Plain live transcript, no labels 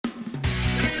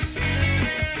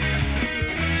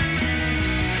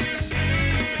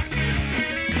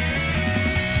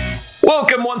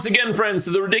once again, friends,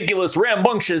 to the ridiculous,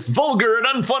 rambunctious, vulgar, and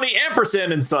unfunny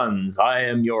Ampersand and Sons. I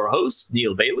am your host,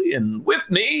 Neil Bailey, and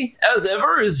with me, as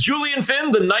ever, is Julian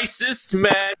Finn, the nicest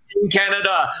man in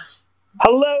Canada.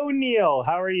 Hello, Neil.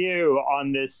 How are you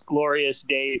on this glorious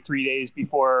day, 3 days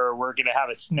before we're going to have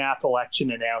a snap election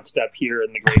announced up here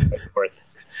in the Great North?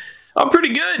 I'm pretty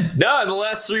good. No, in the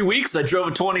last 3 weeks, I drove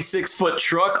a 26-foot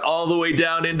truck all the way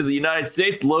down into the United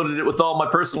States, loaded it with all my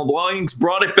personal belongings,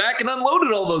 brought it back, and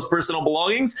unloaded all those personal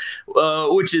belongings,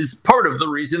 which is part of the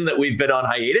reason that we've been on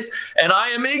hiatus. And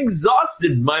I am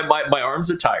exhausted. My arms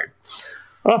are tired.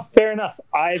 Oh, fair enough.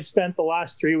 I've spent the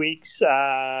last 3 weeks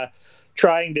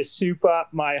trying to soup up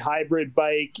my hybrid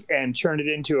bike and turn it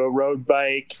into a road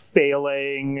bike,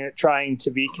 failing, trying to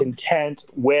be content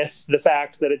with the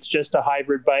fact that it's just a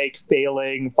hybrid bike,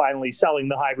 failing, finally selling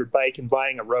the hybrid bike and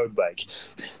buying a road bike.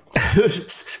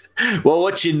 Well,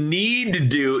 what you need to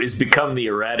do is become the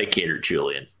Eradicator,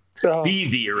 Julian. Oh. Be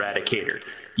the Eradicator.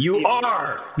 You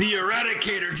are the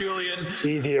Eradicator, Julian.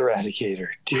 Be the Eradicator.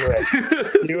 Do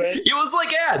it. Do it. It was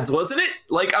like ads, wasn't it?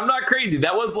 Like, I'm not crazy.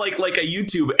 That was like a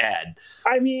YouTube ad.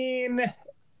 I mean,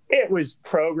 it was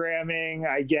programming,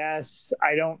 I guess.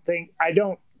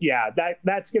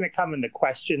 That's going to come in the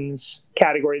questions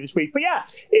category this week. But yeah,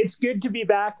 it's good to be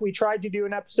back. We tried to do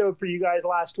an episode for you guys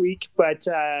last week, but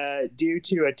due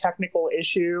to a technical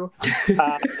issue,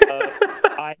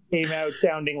 I came out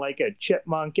sounding like a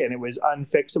chipmunk and it was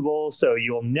unfixable. So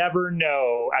you'll never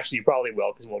know. Actually, you probably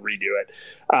will because we'll redo it.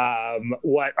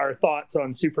 What our thoughts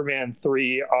on Superman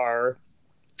 3 are,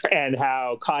 and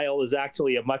how Kyle is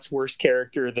actually a much worse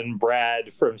character than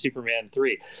Brad from Superman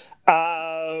 3.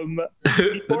 The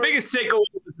biggest takeaway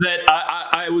was that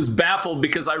I was baffled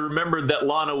because I remembered that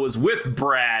Lana was with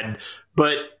Brad,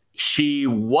 but she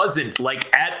wasn't,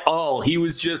 like, at all. He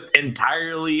was just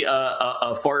entirely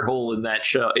a fart hole in that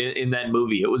show, in that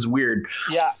movie. It was weird.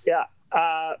 Yeah.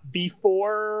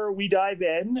 Before we dive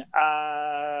in,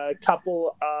 a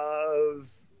couple of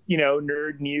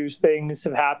nerd news things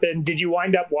have happened. Did you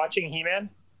wind up watching He-Man?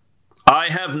 I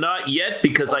have not yet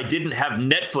because I didn't have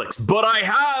Netflix, but I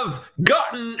have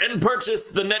gotten and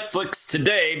purchased the Netflix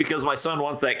today because my son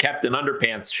wants that Captain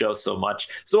Underpants show so much.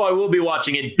 So I will be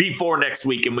watching it before next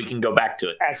week and we can go back to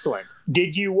it. Excellent.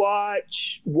 Did you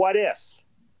watch What If?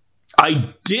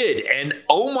 I did, and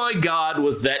oh my God,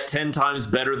 was that 10 times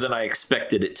better than I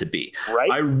expected it to be. Right?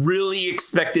 I really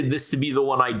expected this to be the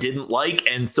one I didn't like,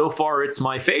 and so far it's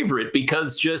my favorite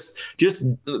because just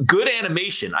good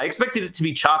animation. I expected it to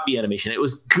be choppy animation. It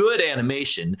was good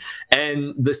animation,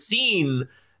 and the scene...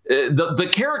 The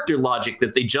character logic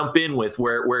that they jump in with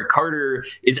where Carter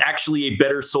is actually a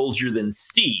better soldier than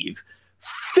Steve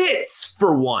fits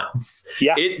for once.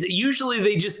 Yeah. It's usually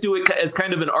they just do it as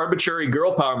kind of an arbitrary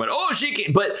girl power moment. Oh, she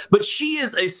can, but she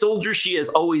is a soldier. She has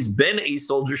always been a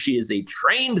soldier. She is a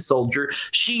trained soldier.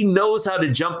 She knows how to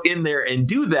jump in there and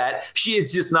do that. She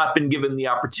has just not been given the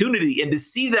opportunity. And to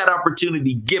see that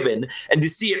opportunity given and to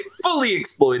see it fully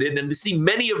exploited and to see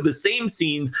many of the same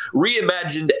scenes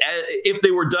reimagined if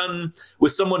they were done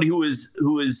with someone who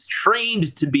is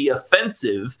trained to be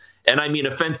offensive. And I mean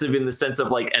offensive in the sense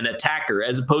of like an attacker,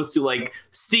 as opposed to like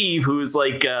Steve, who's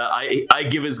like, I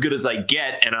give as good as I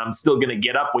get, and I'm still going to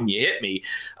get up when you hit me.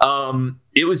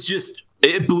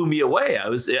 It blew me away.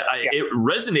 It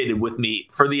resonated with me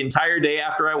for the entire day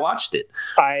after I watched it.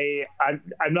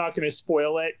 I'm not going to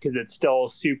spoil it because it's still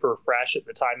super fresh at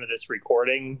the time of this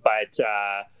recording. But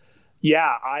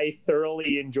yeah, I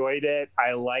thoroughly enjoyed it.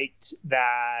 I liked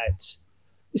that.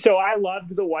 So I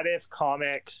loved the What If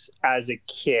comics as a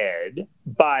kid,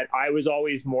 but I was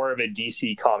always more of a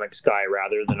DC Comics guy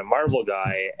rather than a Marvel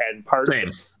guy. And part of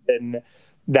it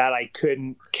that I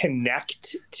couldn't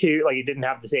connect to, like it didn't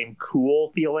have the same cool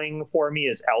feeling for me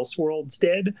as Elseworlds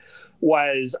did,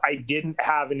 was I didn't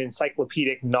have an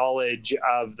encyclopedic knowledge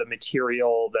of the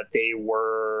material that they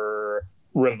were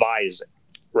revising,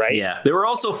 right? Yeah, they were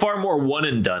also far more one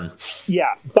and done.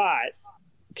 Yeah, but...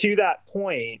 to that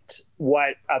point,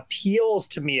 what appeals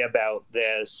to me about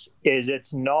this is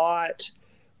it's not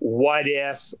what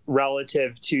if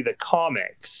relative to the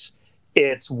comics.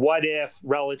 It's what if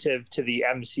relative to the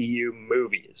MCU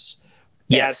movies.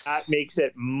 Yes. And that makes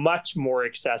it much more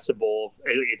accessible.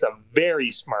 It's a very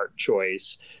smart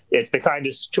choice. It's the kind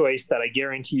of choice that I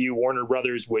guarantee you Warner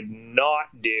Brothers would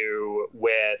not do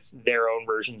with their own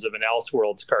versions of an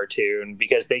Elseworlds cartoon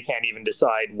because they can't even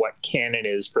decide what canon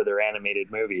is for their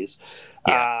animated movies.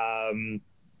 Yeah.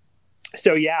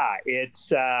 So yeah,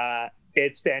 it's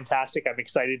It's fantastic. I'm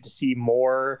excited to see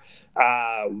more.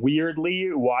 Weirdly,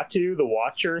 Uatu, the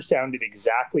Watcher, sounded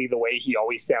exactly the way he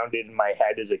always sounded in my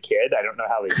head as a kid. I don't know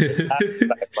how they did that.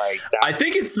 But like that. I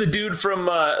think it's the dude from,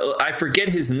 I forget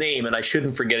his name, and I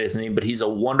shouldn't forget his name, but he's a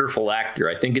wonderful actor.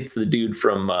 I think it's the dude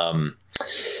from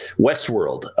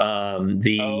Westworld.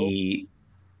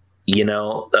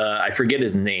 I forget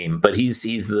his name, but he's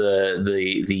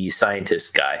the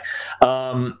scientist guy.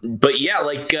 But yeah,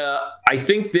 I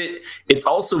think that it's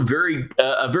also a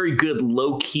very good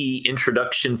low key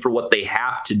introduction for what they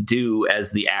have to do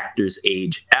as the actors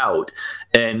age out.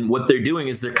 And what they're doing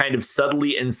is they're kind of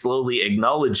subtly and slowly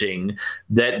acknowledging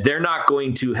that they're not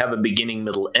going to have a beginning,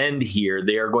 middle, end here.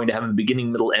 They are going to have a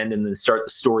beginning, middle, end, and then start the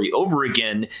story over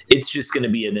again. It's just going to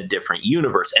be in a different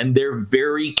universe. And they're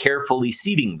very carefully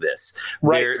seeding this.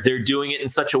 Right. They're doing it in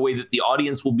such a way that the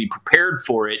audience will be prepared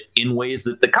for it in ways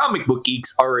that the comic book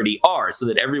geeks already are, so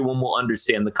that everyone will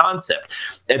understand the concept.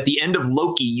 At the end of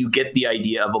Loki, you get the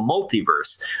idea of a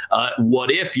multiverse. What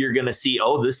if you're going to see,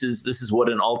 this is what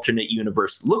an alternate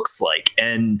universe looks like?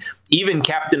 And even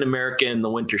Captain America and the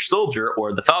Winter Soldier,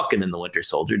 or the Falcon and the Winter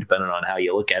Soldier, depending on how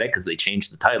you look at it, because they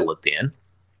changed the title at the end,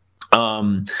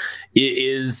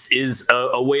 is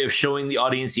a way of showing the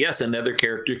audience, yes, another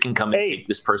character can come and take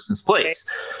this person's place.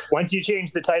 Once you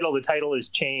change the title is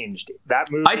changed. That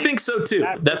movie, I think so too.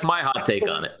 That's my hot take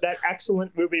on it. That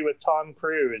excellent movie with Tom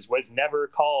Cruise was never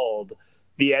called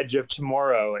The Edge of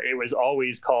Tomorrow. It was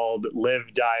always called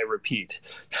Live, Die, Repeat.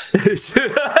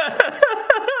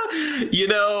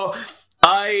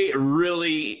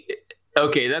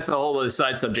 Okay, that's a whole other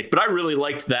side subject, but I really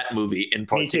liked that movie in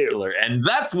particular. And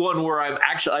that's one where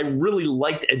I really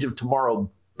liked Edge of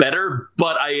Tomorrow better,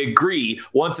 but I agree.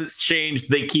 Once it's changed,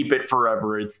 they keep it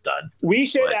forever. It's done. We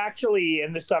should actually,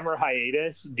 in the summer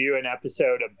hiatus, do an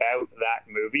episode about that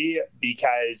movie,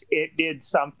 because it did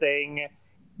something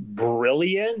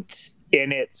brilliant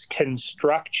in its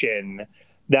construction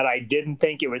that I didn't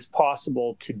think it was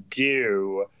possible to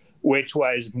do, which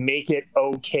was make it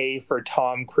okay for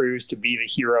Tom Cruise to be the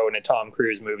hero in a Tom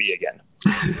Cruise movie again.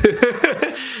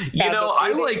 I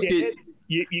liked it.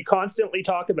 You constantly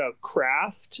talk about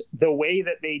craft. The way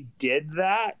that they did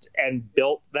that and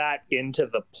built that into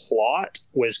the plot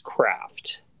was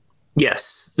craft.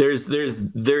 Yes, there's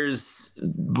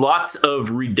lots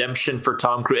of redemption for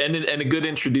Tom Cruise, and a good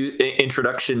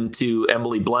introduction to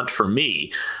Emily Blunt for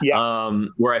me,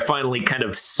 where I finally kind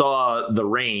of saw the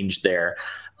range there.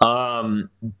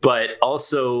 But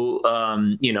also,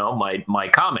 my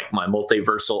comic, my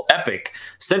multiversal epic,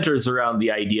 centers around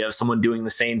the idea of someone doing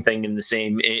the same thing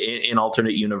in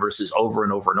alternate universes over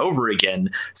and over and over again.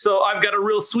 So I've got a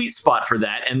real sweet spot for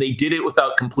that, and they did it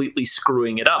without completely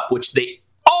screwing it up, which they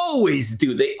always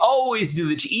do. They always do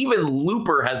that. Even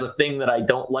Looper has a thing that I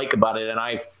don't like about it, and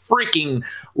I freaking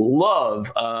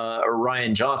love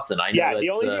Rian Johnson. The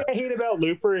only thing I hate about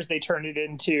Looper is they turned it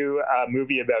into a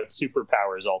movie about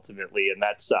superpowers ultimately, and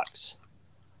that sucks.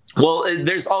 Well,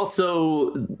 there's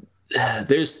also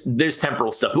there's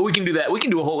temporal stuff, but we can do that. We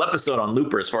can do a whole episode on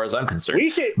Looper, as far as I'm concerned. We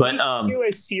should do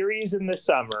a series in the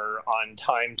summer on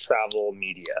time travel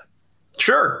media.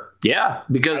 Sure. Yeah.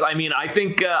 Because I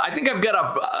think I've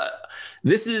got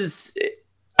this is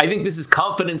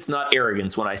confidence, not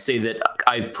arrogance, when I say that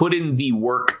I've put in the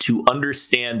work to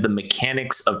understand the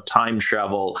mechanics of time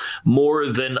travel more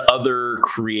than other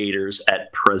creators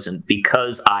at present,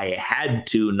 because I had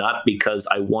to, not because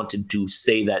I wanted to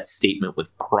say that statement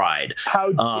with pride.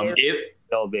 How dare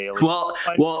Bill Bailey? Well,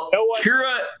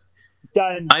 Kira.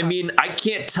 Done. I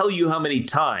can't tell you how many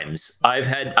times I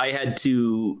had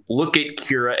to look at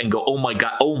Kira and go, oh my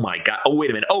god, oh wait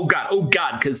a minute, oh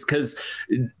god, because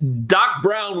Doc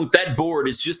Brown with that board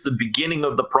is just the beginning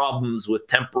of the problems with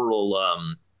temporal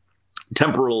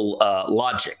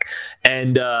logic.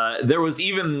 And there was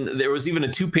even a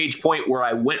 2-page point where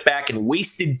I went back and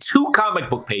wasted 2 comic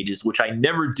book pages, which I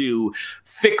never do,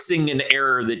 fixing an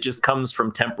error that just comes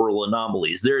from temporal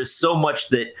anomalies. There is so much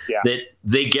that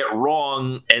they get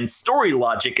wrong, and story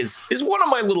logic is one of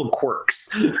my little quirks.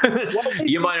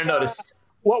 You might have noticed.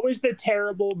 What was the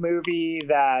terrible movie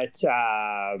that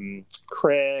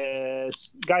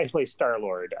guy who plays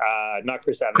Star-Lord, not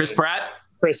Chris Evans, Chris Pratt?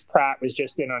 Chris Pratt was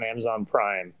just in on Amazon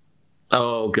Prime.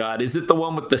 Oh, God. Is it the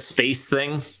one with the space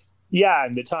thing? Yeah,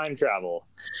 and the time travel.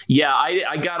 Yeah,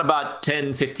 I got about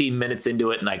 10, 15 minutes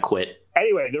into it and I quit.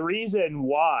 Anyway, the reason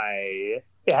why,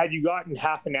 had you gotten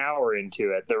half an hour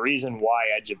into it, the reason why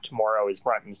Edge of Tomorrow is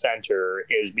front and center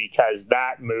is because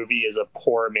that movie is a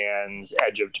poor man's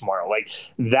Edge of Tomorrow. Like,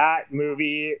 that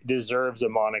movie deserves a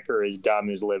moniker as dumb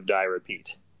as Live, Die,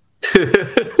 Repeat.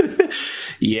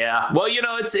 Yeah. Well,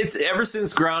 it's ever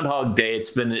since Groundhog Day, it's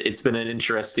been an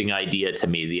interesting idea to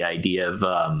me. The idea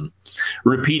of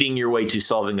repeating your way to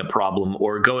solving a problem,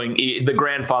 or going the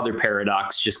grandfather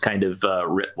paradox, just kind of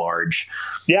writ large.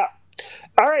 Yeah.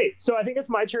 All right. So I think it's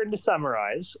my turn to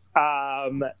summarize.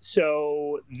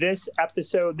 So this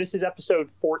is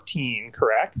episode 14,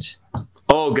 correct?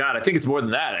 Oh, God, I think it's more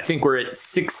than that. I think we're at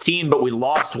 16, but we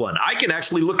lost one. I can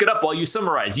actually look it up while you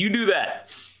summarize. You do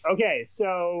that. Okay,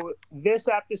 so this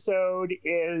episode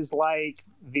is like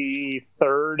the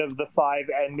third of the 5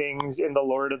 endings in The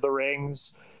Lord of the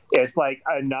Rings. It's like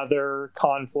another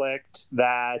conflict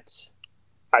that,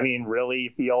 I mean,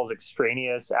 really feels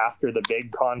extraneous after the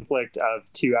big conflict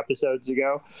of 2 episodes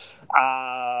ago,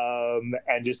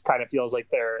 and just kind of feels like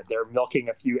they're milking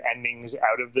a few endings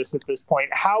out of this at this point.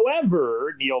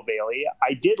 However, Neil Bailey,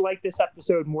 I did like this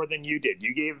episode more than you did.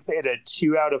 You gave it a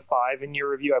 2 out of 5 in your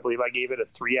review. I believe I gave it a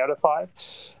 3 out of 5.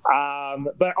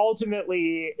 But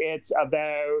ultimately, it's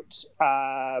about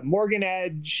Morgan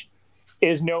Edge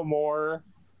is no more.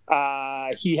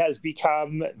 He has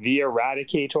become the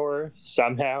Eradicator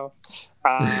somehow,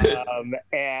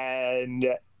 and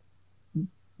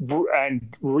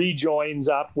rejoins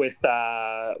up with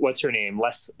what's her name?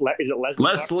 Is it Leslie?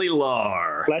 Leslie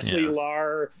Lar. Leslie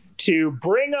Lar, to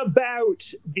bring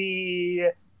about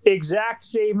the exact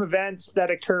same events that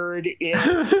occurred in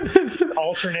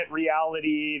alternate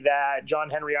reality that John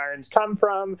Henry Irons come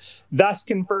from, thus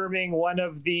confirming one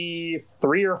of the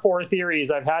 3 or 4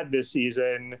 theories I've had this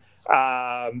season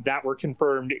that were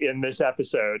confirmed in this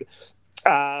episode.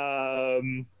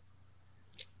 And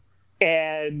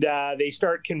they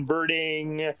start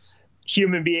converting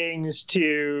human beings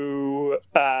to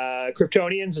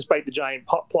Kryptonians, despite the giant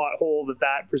plot hole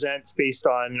that presents based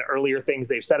on earlier things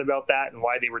they've said about that and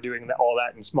why they were doing all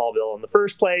that in Smallville in the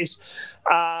first place.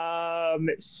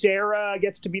 Sarah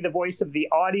gets to be the voice of the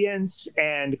audience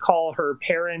and call her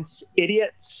parents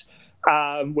idiots,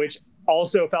 which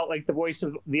also felt like the voice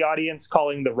of the audience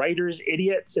calling the writers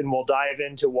idiots, and we'll dive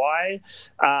into why.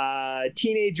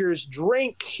 Teenagers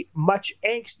drink, much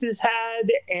angst is had,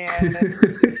 and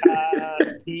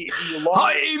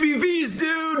high ABVs,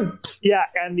 dude. Yeah,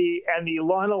 and the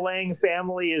Lana Lang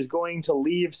family is going to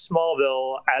leave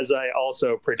Smallville, as I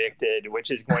also predicted,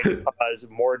 which is going to cause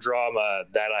more drama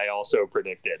than I also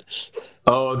predicted.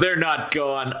 Oh, they're not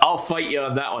gone. I'll fight you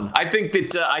on that one. I think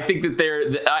that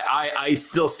I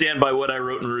still stand by what I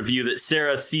wrote in review, that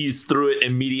Sarah sees through it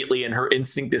immediately and her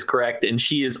instinct is correct, and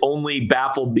she is only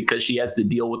baffled because she has to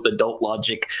deal with adult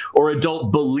logic, or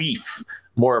adult belief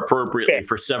more appropriately,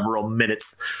 for several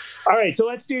minutes. All right, so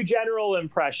let's do general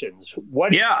impressions. I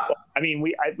mean,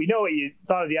 we know what you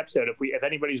thought of the episode. If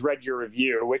anybody's read your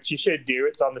review, which you should do,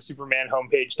 it's on the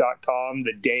supermanhomepage.com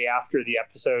the day after the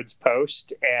episode's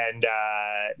post, and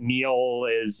Neil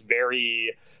is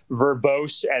very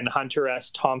verbose and Hunter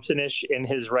S. Thompson-ish in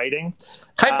his writing.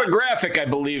 Hypergraphic, I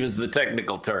believe, is the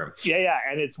technical term. Yeah,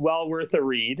 and it's well worth a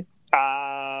read.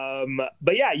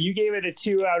 But yeah, you gave it a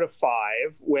 2 out of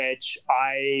 5, which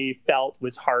I felt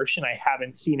was harsh, and I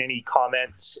haven't seen any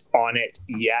comments on it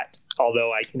yet,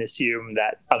 although I can assume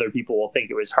that other people will think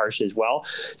it was harsh as well.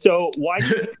 So why do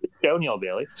you think the show, Neil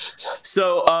Bailey?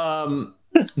 So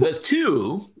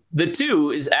the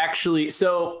two is actually,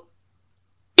 so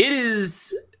it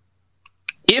is,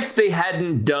 if they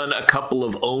hadn't done a couple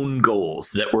of own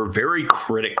goals that were very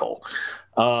critical,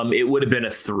 it would have been a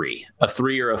 3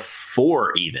 or a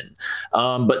 4 even.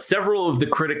 But several of the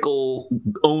critical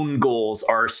own goals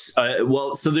are,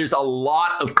 so there's a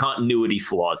lot of continuity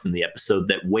flaws in the episode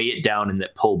that weigh it down and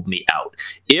that pulled me out.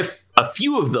 If a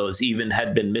few of those even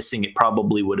had been missing, it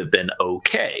probably would have been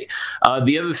okay.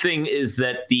 The other thing is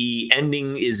that the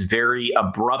ending is very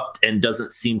abrupt and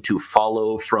doesn't seem to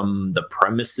follow from the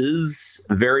premises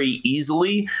very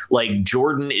easily. Like,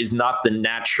 Jordan is not the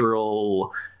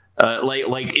natural...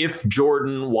 like if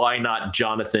Jordan, why not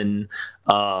Jonathan,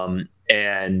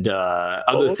 and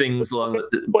other things.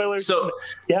 Spoilers. So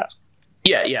yeah.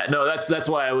 No, that's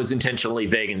why I was intentionally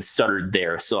vague and stuttered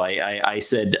there. So I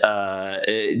said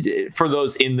for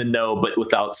those in the know, but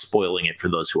without spoiling it for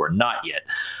those who are not yet.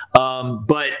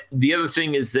 But the other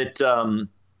thing is that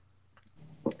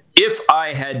if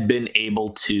I had been able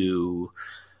to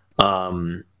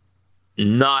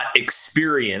not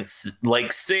experience,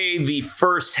 like, say, the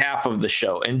first half of the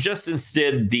show, and just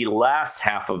instead the last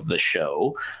half of the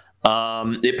show,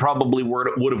 it probably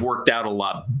would have worked out a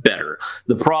lot better.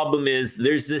 The problem is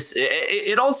there's this,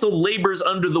 it also labors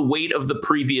under the weight of the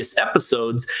previous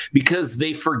episodes because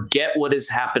they forget what has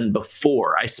happened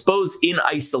before. I suppose in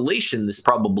isolation, this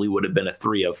probably would have been a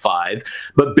 3 of 5,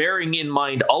 but bearing in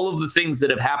mind all of the things that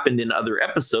have happened in other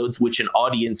episodes, which an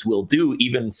audience will do,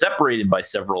 even separated by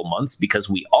several months, because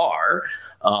we are,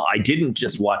 I didn't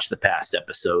just watch the past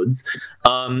episodes.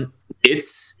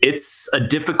 It's a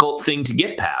difficult thing to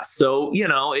get past. So,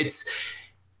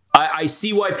 I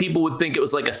see why people would think it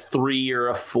was like a 3 or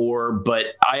a 4, but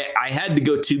I had to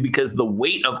go 2 because the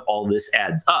weight of all this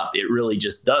adds up. It really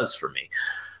just does for me.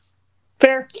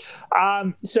 Fair.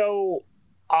 So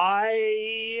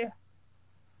I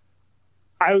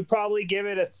would probably give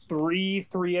it a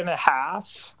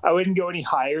 3.5. I wouldn't go any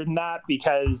higher than that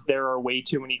because there are way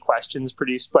too many questions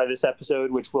produced by this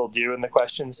episode, which we'll do in the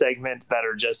question segment, that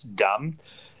are just dumb.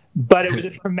 But it was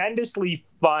a tremendously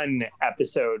fun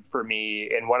episode for me,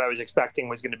 and what I was expecting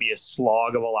was going to be a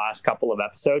slog of the last couple of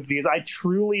episodes, because I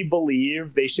truly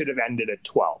believe they should have ended at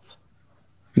 12.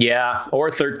 Yeah,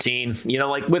 or 13.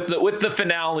 Like with the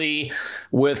finale,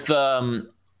 with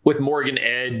Morgan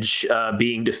Edge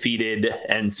being defeated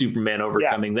and Superman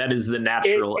overcoming, that is the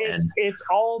natural end. It's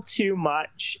all too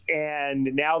much, and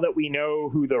now that we know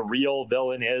who the real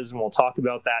villain is, and we'll talk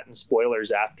about that in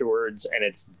spoilers afterwards, and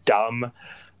it's dumb,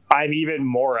 I'm even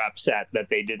more upset that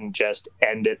they didn't just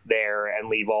end it there and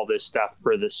leave all this stuff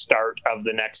for the start of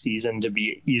the next season to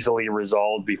be easily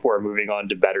resolved before moving on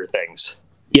to better things.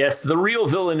 Yes, the real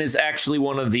villain is actually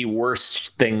one of the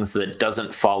worst things that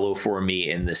doesn't follow for me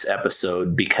in this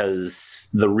episode, because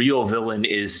the real villain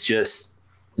is just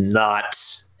not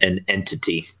an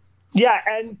entity. Yeah,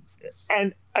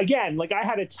 and again, like, I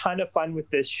had a ton of fun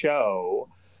with this show,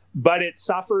 but it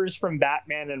suffers from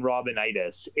Batman and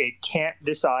Robinitis. It can't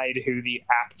decide who the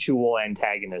actual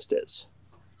antagonist is.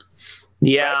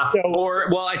 Yeah,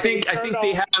 right? I think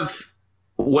they have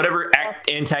whatever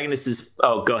antagonist is.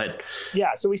 Oh, go ahead.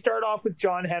 Yeah, so we start off with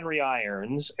John Henry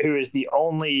Irons, who is the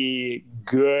only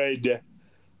good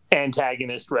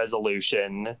antagonist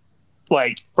resolution.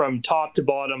 Like, from top to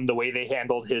bottom, the way they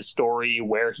handled his story,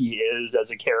 where he is as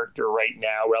a character right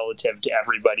now relative to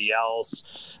everybody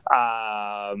else,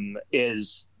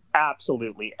 is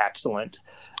absolutely excellent.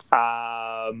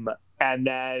 And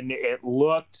then it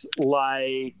looked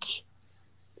like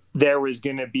there was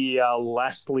going to be a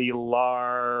Leslie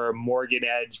Larr, Morgan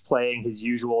Edge playing his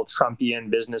usual Trumpian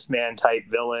businessman type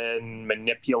villain,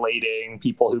 manipulating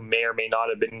people who may or may not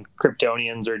have been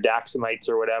Kryptonians or Daxamites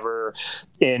or whatever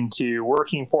into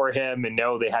working for him. And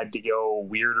no, they had to go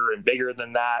weirder and bigger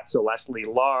than that. So Leslie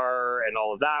Larr and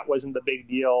all of that wasn't the big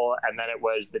deal. And then it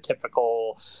was the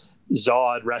typical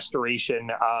Zod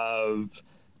restoration of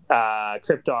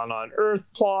Krypton on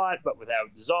Earth plot, but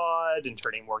without Zod, and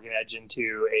turning Morgan Edge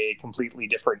into a completely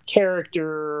different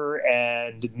character.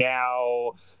 And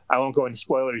now, I won't go into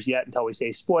spoilers yet until we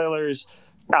say spoilers.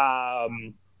 They've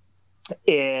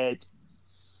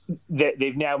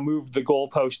now moved the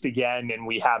goalpost again, and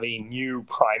we have a new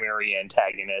primary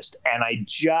antagonist. And I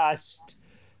just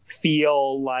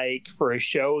feel like, for a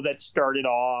show that started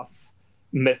off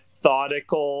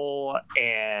methodical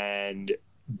and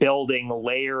building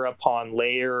layer upon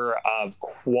layer of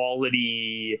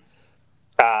quality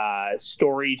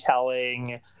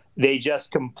storytelling, they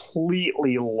just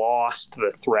completely lost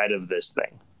the thread of this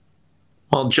thing.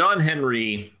 Well, John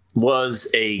Henry was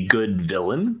a good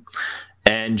villain,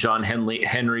 and John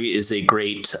Henry is a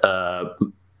great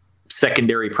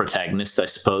secondary protagonist, I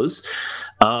suppose.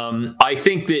 I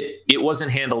think that it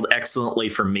wasn't handled excellently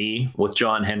for me with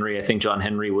John Henry. I think John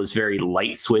Henry was very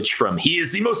light switch from he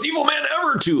is the most evil man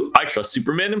ever to I trust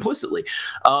Superman implicitly.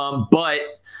 But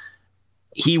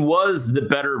he was the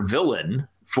better villain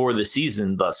for the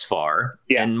season thus far.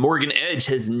 Yeah. And Morgan Edge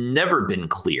has never been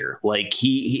clear. Like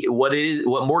what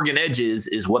Morgan Edge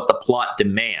is what the plot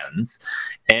demands.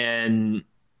 And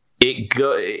he's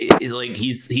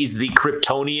the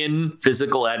Kryptonian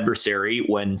physical adversary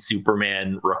when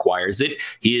Superman requires it.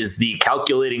 He is the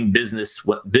calculating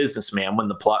businessman when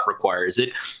the plot requires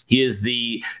it. He is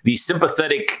the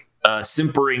sympathetic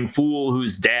simpering fool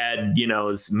whose dad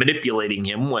is manipulating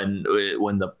him when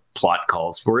the plot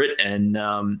calls for it. And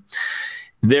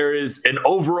there is an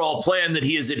overall plan that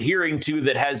he is adhering to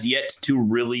that has yet to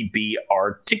really be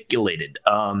articulated.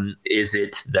 Is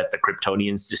it that the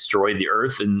Kryptonians destroy the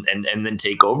Earth and then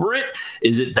take over it?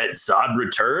 Is it that Zod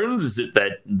returns? Is it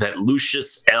that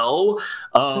Lucius L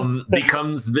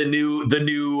becomes the new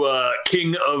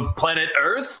king of planet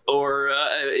Earth? Or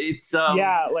it's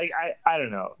like I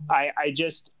don't know.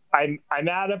 I'm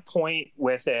at a point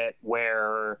with it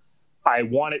where I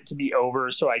want it to be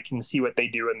over so I can see what they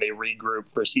do and they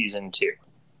regroup for season 2.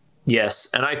 Yes,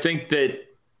 and I think that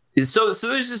so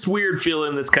there's this weird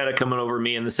feeling that's kind of coming over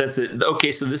me in the sense that,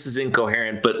 okay, so this is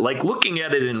incoherent, but like looking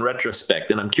at it in retrospect,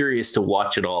 and I'm curious to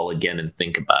watch it all again and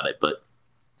think about it, but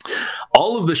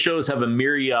all of the shows have a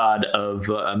myriad of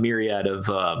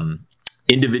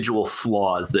individual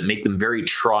flaws that make them very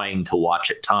trying to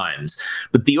watch at times.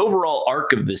 But the overall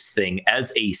arc of this thing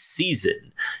as a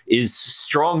season is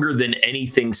stronger than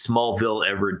anything Smallville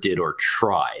ever did or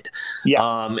tried. Yes.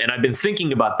 And I've been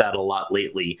thinking about that a lot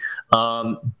lately.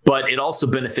 But it also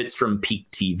benefits from peak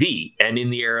TV. And in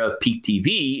the era of peak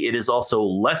TV, it is also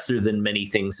lesser than many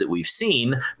things that we've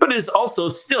seen, but is also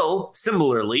still,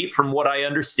 similarly, from what I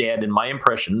understand in my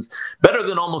impressions, better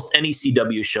than almost any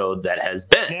CW show that has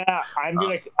been. Yeah,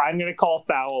 I'm gonna call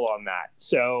foul on that.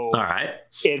 So all right,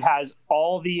 it has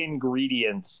all the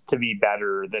ingredients to be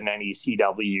better than any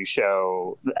CW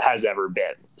show has ever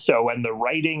been. So when the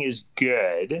writing is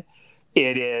good,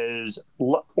 it is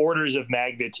orders of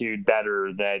magnitude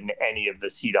better than any of the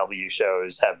CW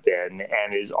shows have been,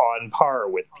 and is on par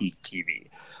with peak TV.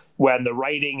 When the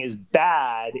writing is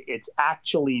bad, it's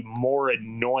actually more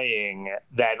annoying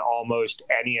than almost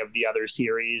any of the other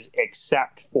series,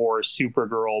 except for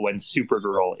Supergirl when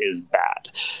Supergirl is bad.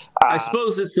 I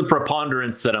suppose it's the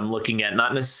preponderance that I'm looking at,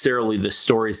 not necessarily the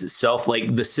stories itself,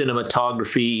 like the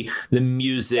cinematography, the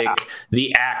music,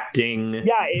 the acting.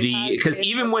 Yeah, because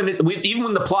even when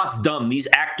the plot's dumb, these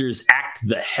actors act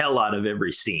the hell out of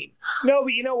every scene. No,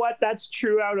 but you know what? That's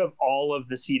true out of all of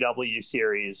the CW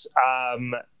series.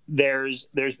 There's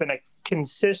been a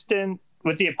consistent,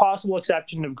 with the possible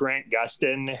exception of Grant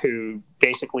Gustin, who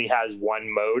basically has one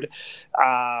mode.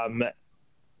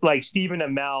 Like Stephen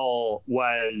Amell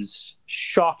was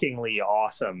shockingly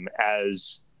awesome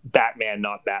as Batman,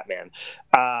 not Batman.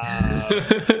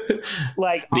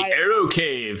 Like the Arrow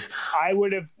Cave. I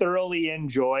would have thoroughly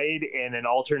enjoyed in an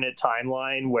alternate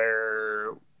timeline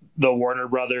where the Warner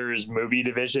Brothers movie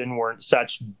division weren't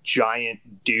such giant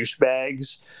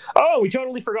douchebags. Oh, we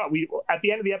totally forgot. At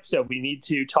the end of the episode, we need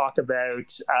to talk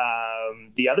about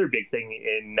the other big thing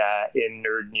in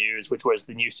nerd news, which was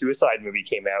the new Suicide movie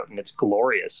came out, and it's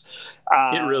glorious.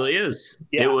 It really is.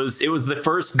 Yeah. It was the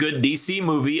first good DC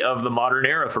movie of the modern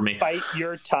era for me. Bite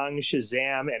Your Tongue,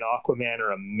 Shazam, and Aquaman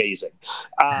are amazing.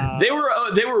 They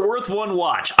were worth one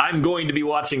watch. I'm going to be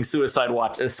watching Suicide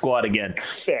Squad again.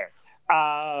 Fair.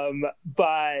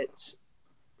 But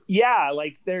yeah,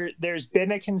 like there's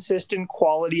been a consistent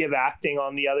quality of acting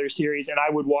on the other series, and I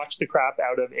would watch the crap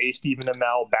out of a Stephen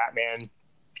Amell Batman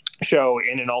show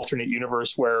in an alternate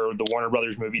universe where the Warner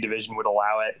Brothers movie division would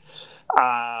allow it.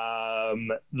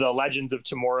 The Legends of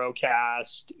Tomorrow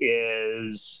cast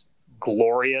is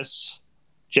glorious.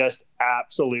 Just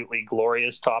absolutely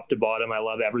glorious top to bottom. I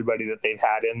love everybody that they've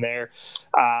had in there.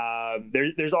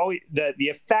 There's always the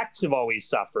effects have always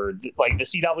suffered. Like the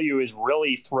CW has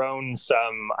really thrown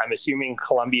some, I'm assuming,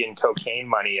 Colombian cocaine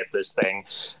money at this thing.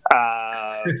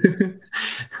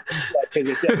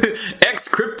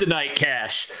 Ex-kryptonite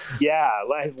cash. Yeah,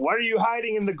 like what are you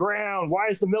hiding in the ground? Why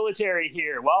is the military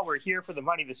here? Well, we're here for the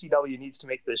money the CW needs to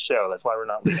make this show. That's why we're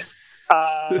not leaving.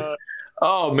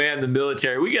 Oh man, the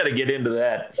military. We got to get into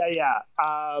that. Yeah.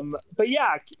 But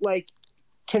yeah, like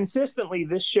consistently,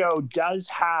 this show does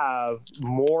have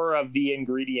more of the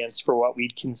ingredients for what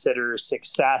we'd consider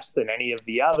success than any of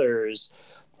the others.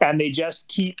 And they just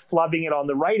keep flubbing it on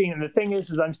the writing. And the thing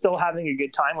is I'm still having a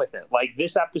good time with it. Like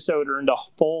this episode earned a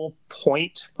full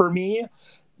point for me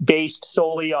based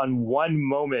solely on one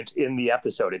moment in the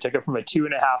episode. It took it from a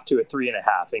 2.5 to a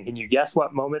 3.5. And can you guess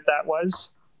what moment that was?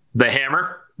 The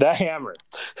hammer? The hammer.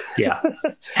 Yeah.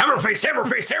 Hammer face, hammer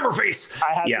face, hammer face.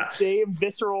 I had the same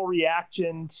visceral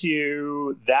reaction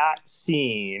to that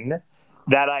scene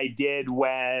that I did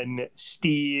when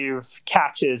Steve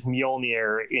catches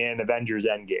Mjolnir in Avengers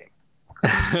Endgame.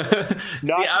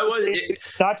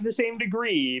 Not to the same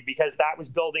degree, because that was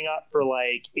building up for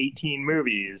like 18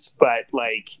 movies, but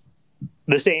like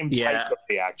the same type of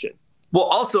reaction. Well,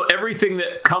 also everything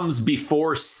that comes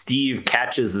before Steve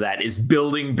catches that is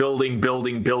building.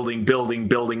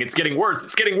 It's getting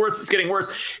worse.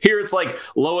 Here it's like,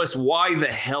 Lois, why the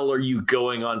hell are you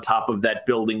going on top of that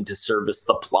building to service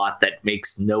the plot? That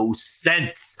makes no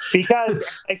sense.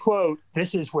 Because, I quote,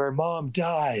 "This is where Mom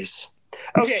dies."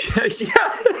 Okay.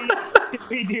 Can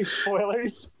we do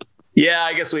spoilers? Yeah,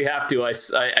 I guess we have to. I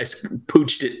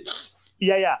pooched it.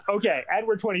 Yeah. Okay, and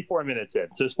we're 24 minutes in,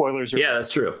 so spoilers are... Yeah,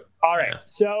 that's true. All right,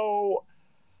 so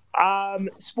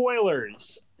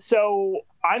spoilers. So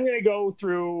I'm going to go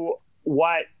through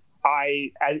what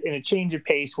in a change of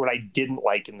pace, what I didn't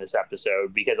like in this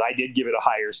episode, because I did give it a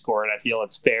higher score, and I feel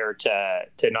it's fair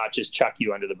to not just chuck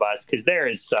you under the bus, because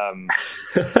there's some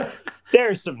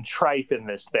tripe in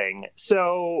this thing.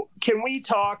 So can we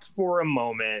talk for a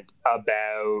moment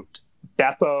about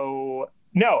Beppo?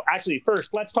 No, actually,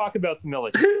 first, let's talk about the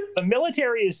military. The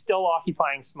military is still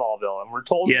occupying Smallville, and we're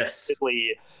told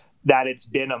repeatedly that it's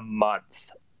been a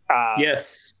month.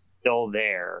 Yes. Still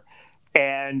there.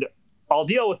 And I'll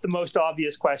deal with the most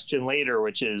obvious question later,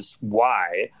 which is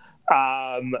why.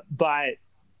 But,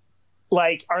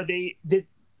 like,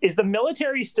 is the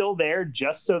military still there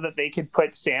just so that they could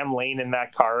put Sam Lane in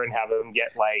that car and have him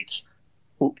get, like,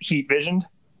 heat visioned?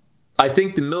 I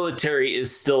think the military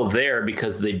is still there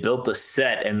because they built a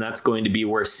set, and that's going to be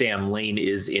where Sam Lane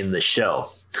is in the show.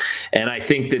 And I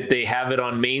think that they have it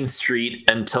on Main Street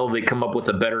until they come up with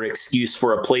a better excuse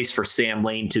for a place for Sam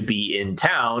Lane to be in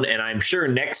town. And I'm sure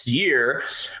next year,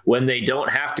 when they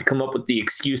don't have to come up with the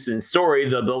excuse in story,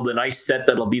 they'll build a nice set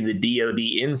that'll be the DOD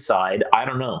inside. I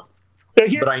don't know.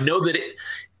 But I know that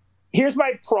Here's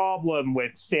my problem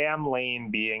with Sam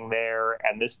Lane being there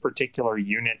and this particular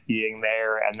unit being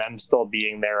there and them still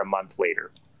being there a month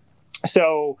later.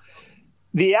 So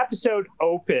the episode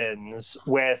opens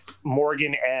with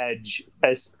Morgan Edge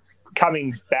as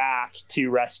coming back to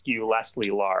rescue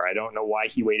Leslie Larr. I don't know why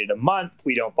he waited a month.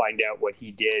 We don't find out what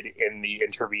he did in the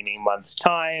intervening month's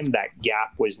time. That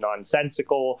gap was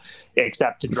nonsensical,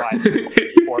 except to drive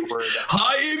forward.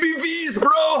 High ABVs,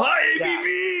 bro! High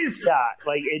ABVs! Yeah,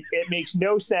 like it makes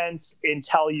no sense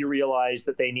until you realize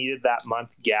that they needed that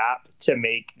month gap to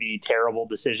make the terrible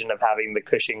decision of having the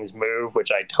Cushings move,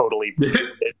 which I totally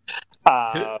predicted.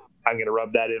 I'm going to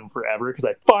rub that in forever because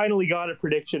I finally got a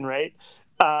prediction right.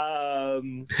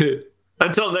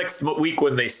 Until next week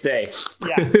when they stay.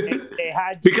 Yeah, they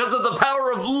had to, because of the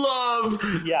power of love.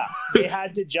 Yeah, they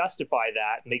had to justify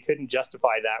that, and they couldn't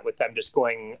justify that with them just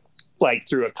going like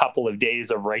through a couple of days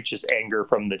of righteous anger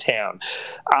from the town.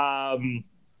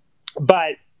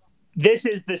 But this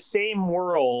is the same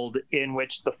world in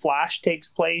which the Flash takes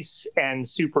place and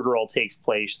Supergirl takes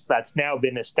place. That's now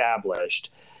been established.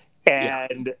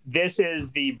 And this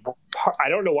is I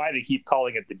don't know why they keep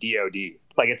calling it the DOD.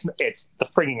 Like it's the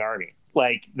frigging army.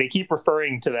 Like they keep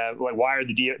referring to that. Like why are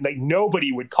the DOD? Like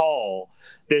nobody would call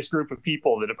this group of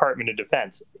people the Department of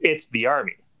Defense. It's the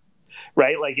army,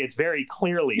 right? Like it's very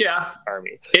clearly the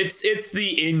army. It's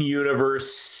the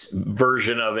in-universe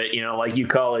version of it. You know, like you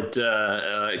call it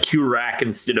QRAC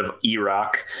instead of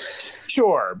Iraq.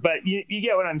 Sure, but you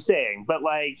get what I'm saying. But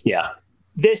like,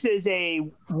 this is a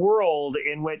world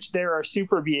in which there are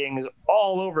super beings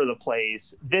all over the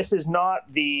place. This is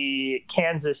not the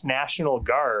Kansas National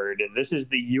Guard. This is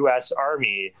the U.S.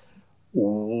 Army.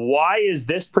 Why is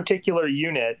this particular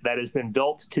unit that has been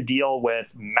built to deal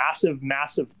with massive,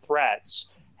 massive threats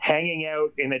hanging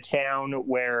out in a town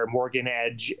where Morgan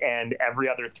Edge and every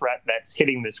other threat that's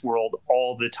hitting this world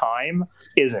all the time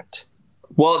isn't?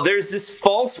 Well, there's this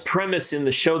false premise in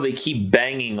the show they keep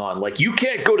banging on. Like, you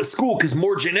can't go to school because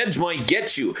Morgan Edge might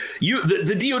get you.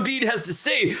 The DOD has to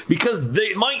say because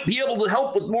they might be able to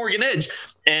help with Morgan Edge.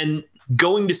 And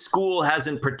going to school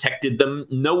hasn't protected them.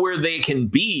 Nowhere they can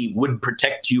be would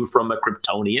protect you from a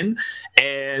Kryptonian.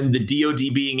 And the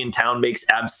DOD being in town makes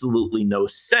absolutely no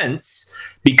sense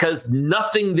because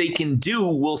nothing they can do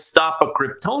will stop a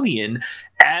Kryptonian,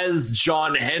 as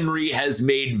John Henry has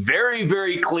made very,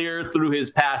 very clear through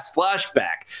his past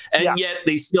flashback. And yet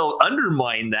they still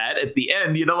undermine that at the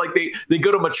end. You know, like they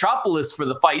go to Metropolis for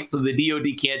the fight, so the DOD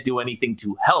can't do anything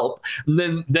to help.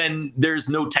 And then there's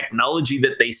no technology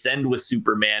that they send with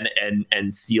Superman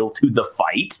and Seal to the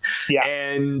fight. Yeah.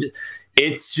 And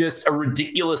it's just a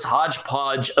ridiculous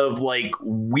hodgepodge of like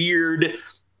weird...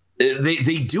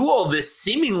 They do all this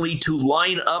seemingly to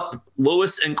line up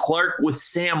Lois and Clark with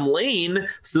Sam Lane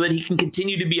so that he can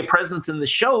continue to be a presence in the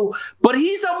show, but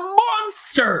he's a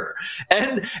monster.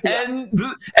 And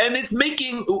it's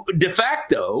making de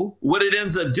facto what it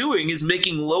ends up doing is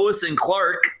making Lois and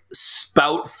Clark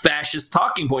spout fascist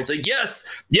talking points. Like, yes,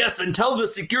 until the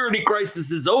security crisis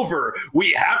is over,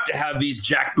 we have to have these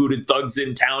jackbooted thugs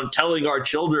in town telling our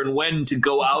children when to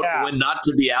go out, when not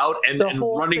to be out, and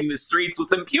running the streets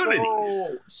with impunity.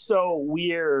 So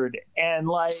weird. And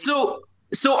like... So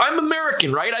I'm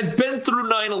American, right? I've been through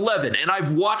 9/11 and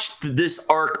I've watched this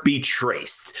arc be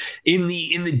traced. In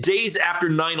the days after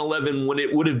 9/11, when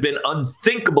it would have been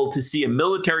unthinkable to see a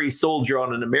military soldier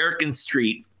on an American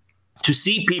street to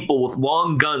see people with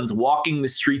long guns walking the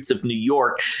streets of New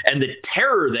York and the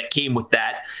terror that came with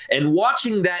that, and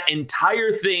watching that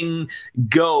entire thing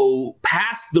go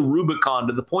past the Rubicon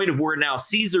to the point of where now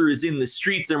Caesar is in the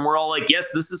streets and we're all like,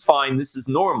 yes, this is fine. This is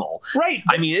normal. Right.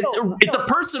 I mean, it's a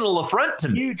personal affront to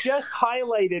me. You just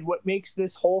highlighted what makes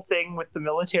this whole thing with the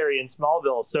military in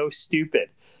Smallville so stupid.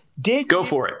 Go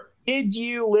for it. Did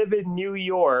you live in New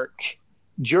York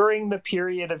during the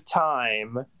period of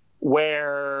time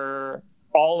where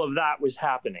all of that was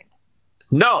happening?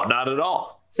 No, not at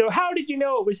all. So how did you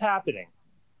know it was happening?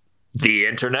 The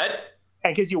internet.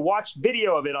 And because you watched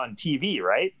video of it on TV,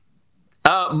 right?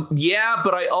 Yeah,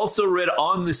 but I also read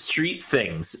on the street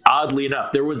things, oddly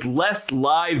enough. There was less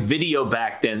live video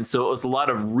back then, so it was a lot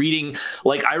of reading.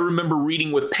 Like, I remember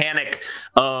reading with panic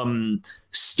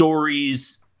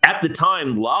stories at the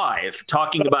time live,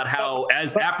 talking about how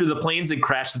after the planes had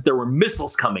crashed that there were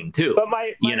missiles coming too. But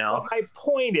my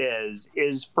point is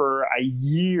for a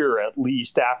year at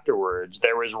least afterwards,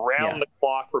 there was round the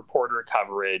clock reporter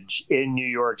coverage in New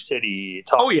York City.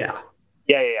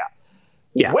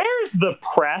 Yeah. Where's the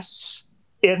press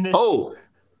in this?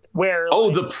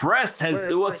 The press has.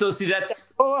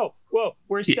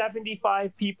 Where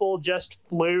 75 people just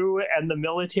flew and the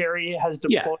military has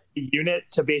deployed a unit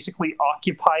to basically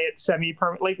occupy it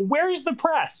semi-permanently. Like, where's the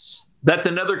press? That's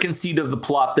another conceit of the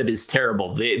plot that is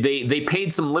terrible. They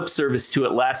paid some lip service to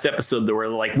it last episode. They were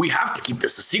like, we have to keep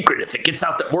this a secret. If it gets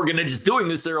out that Morgan Edge is doing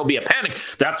this, there will be a panic.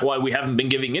 That's why we haven't been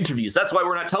giving interviews. That's why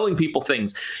we're not telling people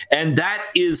things. And that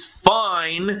is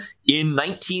fine in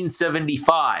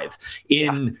 1975.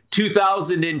 In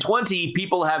 2020,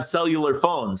 people have cellular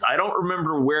phones. I don't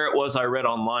remember where it was I read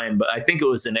online, but I think it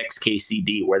was an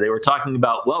XKCD where they were talking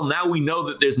about, well, now we know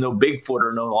that there's no Bigfoot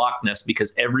or no Loch Ness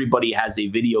because everybody has a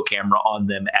video camera on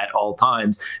them at all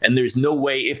times. And there's no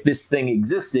way, if this thing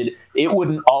existed, it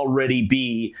wouldn't already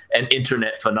be an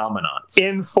internet phenomenon.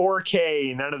 In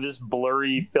 4K, none of this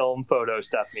blurry film photo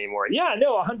stuff anymore. Yeah,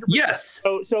 no, 100%. Yes.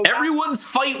 So everyone's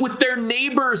fight with their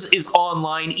neighbors is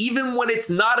online, even when it's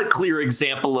not a clear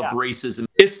example of racism.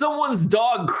 If someone's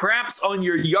dog craps on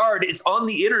your yard, it's on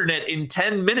the internet in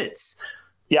 10 minutes.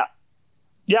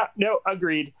 Yeah, no,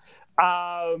 agreed.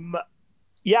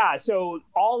 So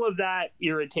all of that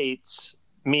irritates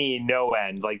me no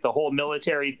end. Like the whole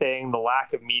military thing, the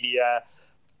lack of media,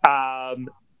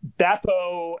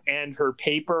 Beppo and her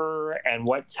paper and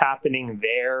what's happening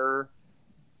there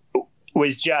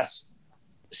was just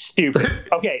stupid.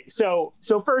 Okay, so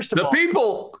first of all, the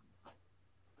people.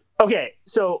 Okay,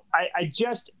 so I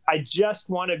just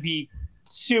want to be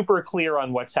super clear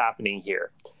on what's happening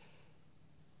here.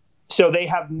 So they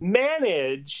have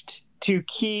managed to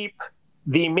keep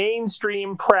the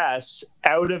mainstream press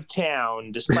out of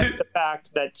town, despite the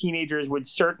fact that teenagers would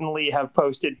certainly have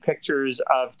posted pictures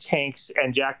of tanks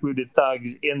and jackbooted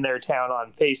thugs in their town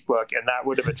on Facebook, and that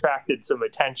would have attracted some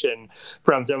attention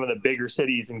from some of the bigger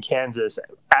cities in Kansas,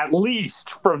 at least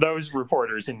for those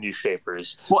reporters in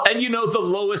newspapers. Well, and the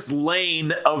Lois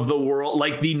Lane of the world,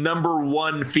 like the number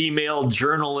one female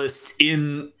journalist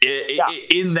in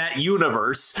that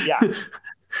universe. Yeah.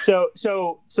 So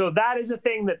that is a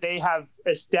thing that they have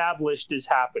established is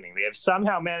happening. They have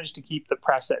somehow managed to keep the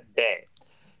press at bay,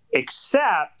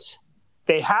 except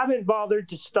they haven't bothered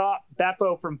to stop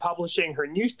Beppo from publishing her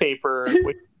newspaper,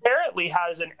 which apparently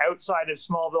has an outside of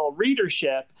Smallville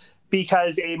readership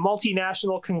because a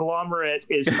multinational conglomerate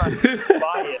is trying to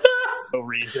buy it for no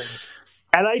reason.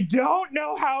 And I don't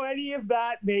know how any of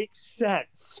that makes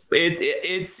sense.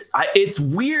 It's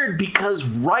weird because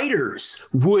writers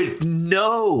would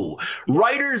know.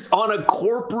 Writers on a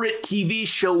corporate TV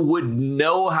show would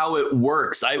know how it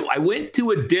works. I went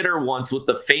to a dinner once with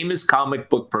the famous comic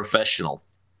book professional.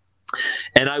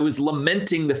 And I was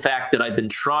lamenting the fact that I've been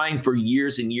trying for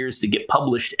years and years to get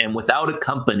published, and without a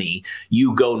company,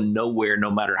 you go nowhere, no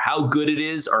matter how good it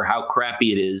is or how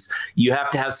crappy it is. You have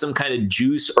to have some kind of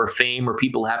juice or fame, or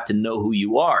people have to know who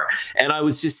you are. And I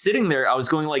was just sitting there, I was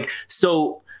going like,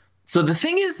 so the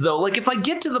thing is, though, like if I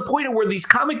get to the point of where these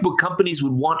comic book companies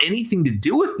would want anything to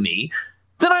do with me,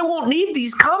 then I won't need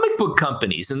these comic book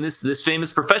companies. And this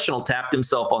famous professional tapped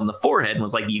himself on the forehead and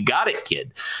was like, you got it,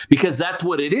 kid. Because that's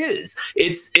what it is.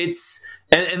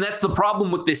 And that's the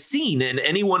problem with this scene. And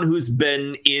anyone who's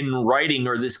been in writing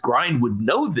or this grind would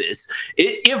know this.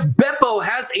 If Beppo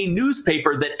has a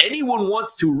newspaper that anyone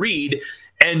wants to read,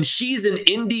 and she's an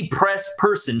indie press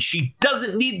person, she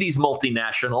doesn't need these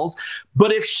multinationals.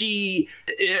 But if she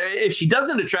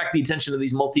doesn't attract the attention of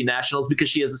these multinationals because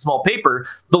she has a small paper,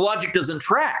 the logic doesn't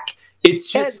track.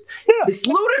 It's just, it's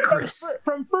ludicrous.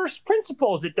 From first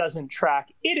principles, it doesn't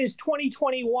track. It is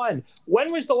 2021.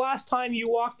 When was the last time you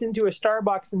walked into a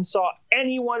Starbucks and saw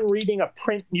anyone reading a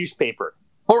print newspaper?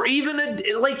 Or even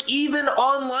even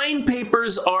online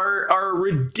papers are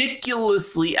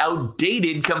ridiculously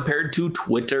outdated compared to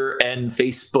Twitter and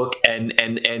Facebook and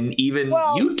even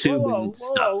YouTube and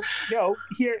stuff. No,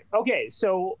 here. Okay,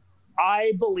 so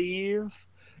I believe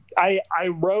I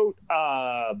wrote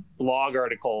a blog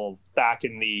article back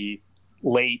in the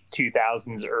late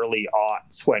 2000s, early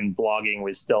aughts when blogging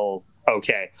was still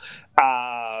okay,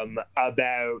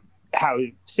 about how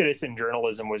citizen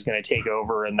journalism was going to take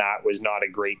over, and that was not a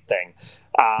great thing.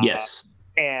 Yes.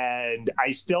 And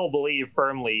I still believe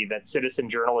firmly that citizen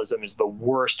journalism is the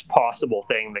worst possible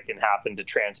thing that can happen to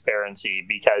transparency,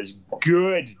 because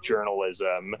good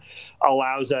journalism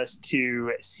allows us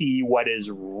to see what is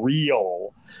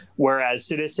real, whereas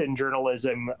citizen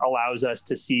journalism allows us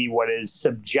to see what is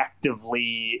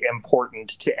subjectively important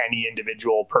to any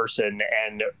individual person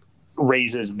and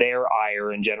raises their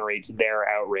ire and generates their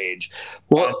outrage.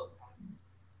 Well,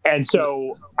 and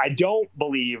so I don't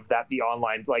believe that the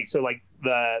online,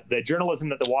 the journalism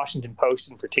that the Washington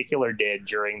Post in particular did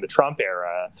during the Trump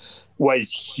era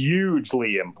was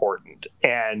hugely important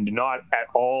and not at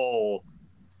all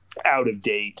out of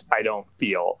date, I don't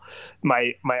feel.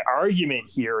 My argument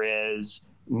here is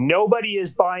nobody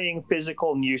is buying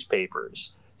physical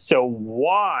newspapers. So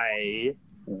why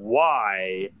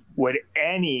would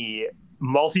any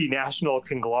multinational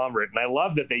conglomerate, and I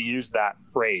love that they use that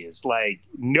phrase, like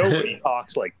nobody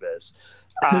talks like this,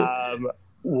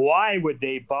 why would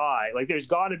they buy? Like, there's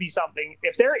got to be something.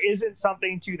 If there isn't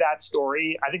something to that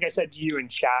story, I think I said to you in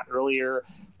chat earlier,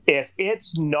 if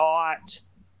it's not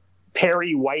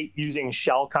Perry White using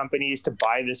shell companies to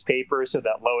buy this paper so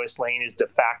that Lois Lane is de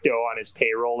facto on his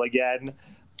payroll again,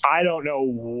 I don't know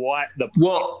what the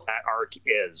point of that arc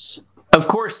is. Of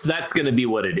course, that's going to be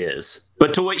what it is.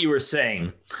 But to what you were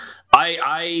saying,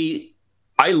 I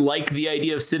like the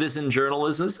idea of citizen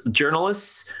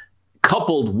journalists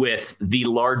coupled with the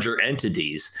larger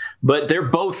entities, but they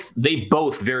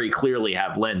both very clearly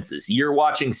have lenses. You're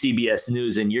watching CBS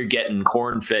News and you're getting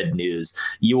corn-fed news.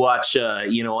 You watch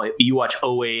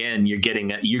OAN,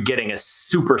 you're getting a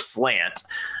super slant.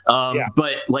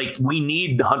 But like, we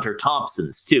need the Hunter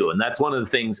Thompsons too, and that's one of the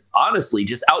things, honestly,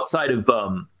 just outside of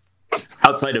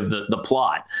the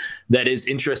plot that has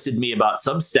interested me about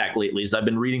Substack lately is I've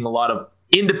been reading a lot of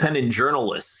independent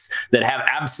journalists that have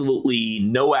absolutely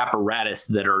no apparatus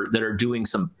that are doing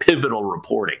some pivotal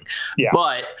reporting. Yeah.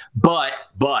 But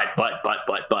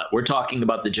we're talking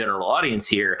about the general audience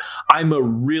here. I'm a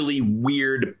really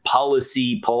weird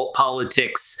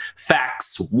politics,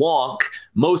 facts wonk.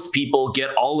 Most people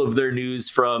get all of their news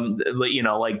from, their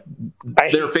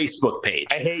Facebook page.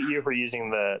 I hate you for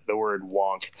using the word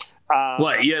wonk.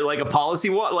 What? Yeah, like a policy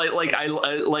what? I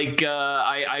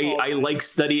like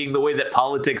studying the way that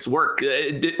politics work.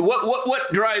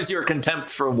 What drives your contempt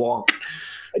for wonk?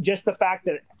 Just the fact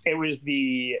that it was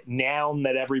the noun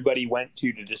that everybody went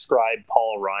to describe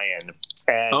Paul Ryan.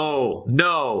 And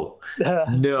no.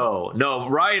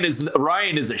 Ryan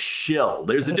is a shill.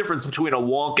 There's a difference between a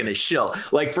wonk and a shill.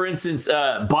 Like, for instance,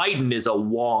 Biden is a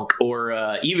wonk,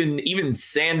 or even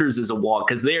Sanders is a wonk,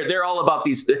 because they're all about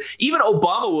these. Even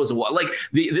Obama was a wonk. Like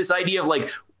this idea of like,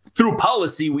 through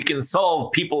policy, we can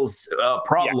solve people's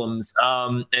problems.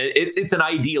 Yeah. It's an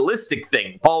idealistic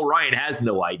thing. Paul Ryan has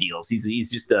no ideals.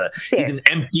 He's just he's an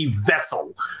empty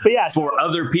vessel for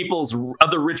other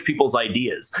rich people's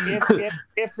ideas.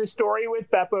 If the story with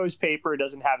Beppo's paper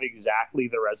doesn't have exactly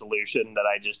the resolution that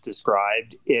I just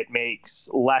described, it makes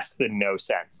less than no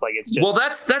sense. Like, it's just, well,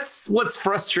 that's what's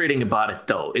frustrating about it,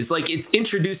 though. Is like, it's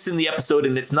introduced in the episode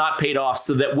and it's not paid off,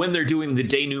 so that when they're doing the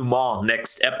denouement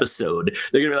next episode,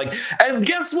 they're gonna be like, and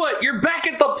guess what? You're back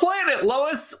at the planet,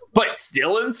 Lois, but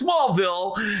still in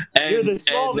Smallville. And you're the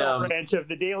Smallville branch of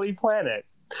the Daily Planet.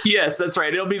 Yes, that's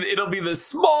right. It'll be the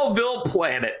Smallville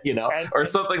planet, or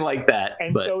something like that.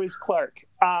 And so is Clark.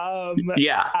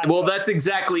 Well, that's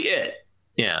exactly it.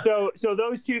 Yeah. So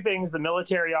those two things, the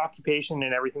military occupation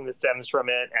and everything that stems from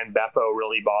it, and Beppo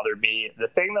really bothered me. The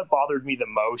thing that bothered me the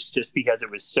most, just because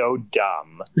it was so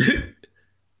dumb,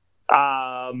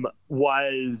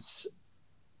 was,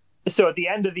 so at the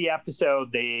end of the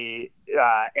episode,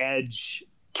 Edge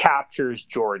captures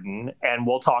Jordan, and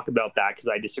we'll talk about that because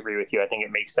I disagree with you. I think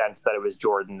it makes sense that it was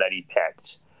Jordan that he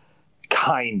picked,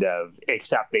 kind of,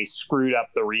 except they screwed up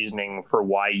the reasoning for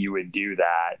why you would do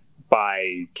that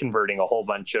by converting a whole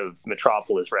bunch of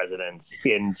Metropolis residents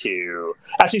into...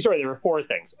 Actually, sorry, there were four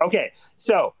things. Okay,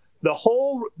 so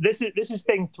this is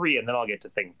thing 3, and then I'll get to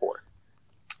thing 4.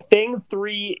 thing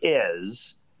 3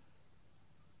 is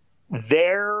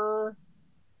there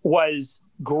was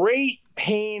great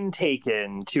pain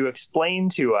taken to explain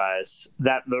to us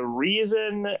that the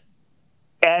reason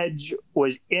Edge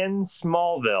was in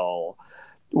Smallville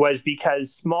was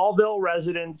because Smallville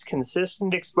residents'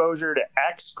 consistent exposure to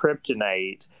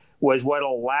X-kryptonite was what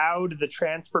allowed the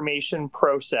transformation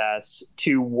process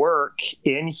to work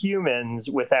in humans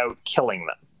without killing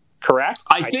them. Correct?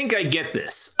 I think I get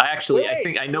this. I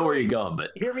think I know where you're going,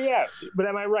 but hear me out. But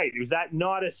am I right? Was that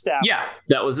not established? Yeah,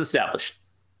 that was established.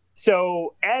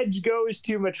 So Edge goes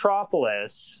to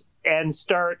Metropolis and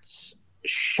starts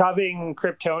shoving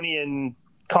Kryptonian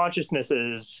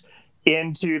consciousnesses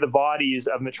into the bodies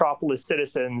of Metropolis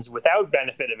citizens without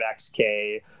benefit of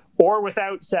XK or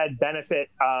without said benefit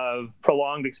of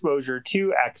prolonged exposure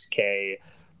to XK.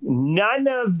 None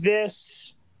of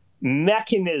this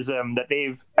mechanism that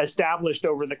they've established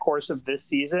over the course of this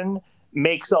season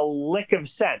makes a lick of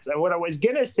sense. And what I was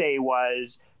going to say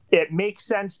was it makes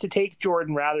sense to take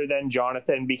Jordan rather than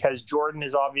Jonathan because Jordan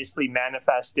has obviously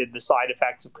manifested the side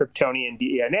effects of Kryptonian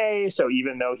DNA. So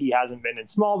even though he hasn't been in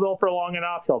Smallville for long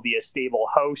enough, he'll be a stable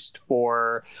host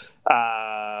for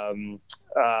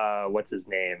what's his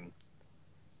name?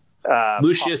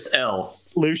 Lucius L.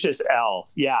 Lucius L.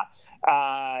 Yeah.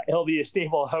 He'll be a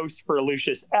stable host for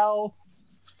Lucius L.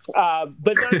 But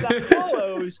none of that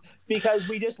follows because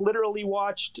we just literally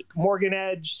watched Morgan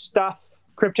Edge stuff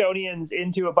Kryptonians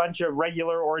into a bunch of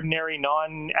regular, ordinary,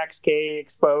 non-XK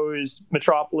exposed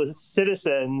Metropolis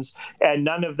citizens, and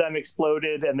none of them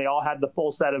exploded, and they all had the full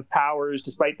set of powers,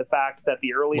 despite the fact that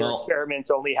the earlier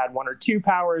experiments only had 1 or 2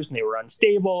 powers, and they were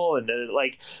unstable, and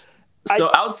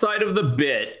So outside of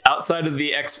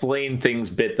the explain things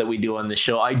bit that we do on the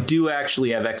show, I do actually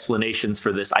have explanations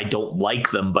for this. I don't like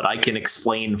them, but I can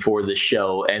explain for the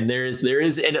show. And there is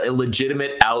a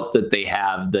legitimate out that they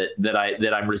have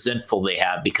that I'm resentful they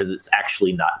have because it's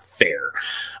actually not fair.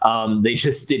 They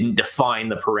just didn't define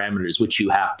the parameters, which you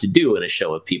have to do in a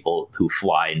show of people who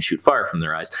fly and shoot fire from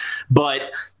their eyes.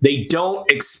 But they don't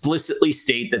explicitly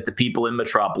state that the people in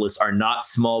Metropolis are not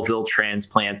Smallville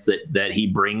transplants that he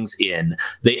brings in.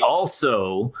 They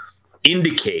also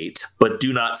indicate, but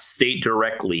do not state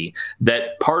directly,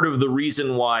 that part of the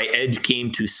reason why Edge came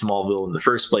to Smallville in the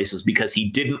first place was because he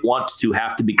didn't want to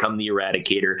have to become the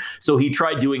Eradicator. So he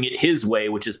tried doing it his way,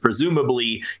 which is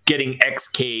presumably getting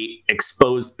XK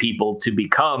exposed people to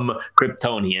become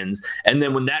Kryptonians. And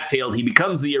then when that failed, he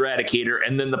becomes the Eradicator,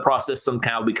 and then the process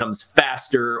somehow becomes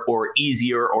faster or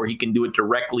easier, or he can do it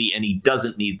directly and he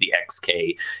doesn't need the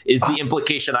XK, is the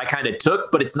implication I kind of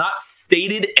took, but it's not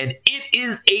stated, and it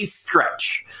is a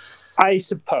stretch, I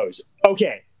suppose.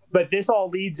 Okay, but this all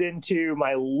leads into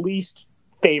my least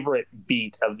favorite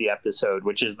beat of the episode,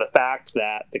 which is the fact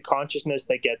that the consciousness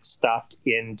that gets stuffed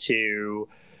into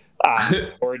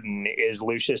Gordon is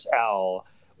Lucius L.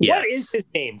 Yes. What is his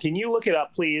name? Can you look it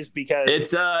up, please? Because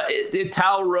it's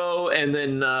Tal Rho, and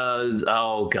then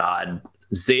oh god,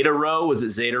 Zeta Rho. Was it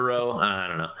Zeta Rho? I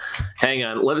don't know. Hang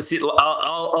on. Let me see.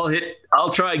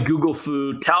 I'll try Google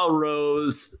Food. Tal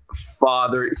Rho's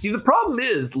father. See, the problem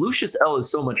is Lucius L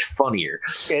is so much funnier.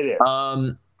 It is.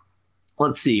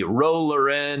 Let's see. Rho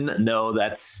Loren. No,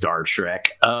 that's Star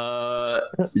Trek.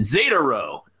 Zeta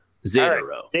Rho. Zeta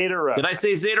Rho. Zeta Rho. Did I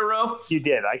say Zeta Rho? You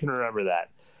did. I can remember that.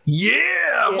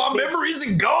 Yeah, my memory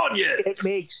isn't gone yet. It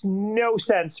makes no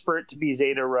sense for it to be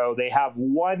Zeta Rho. They have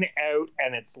one out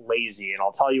and it's lazy, and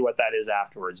I'll tell you what that is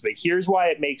afterwards. But here's why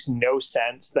it makes no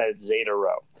sense that it's Zeta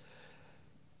Rho.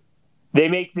 They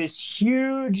make this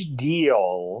huge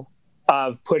deal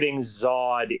of putting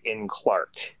Zod in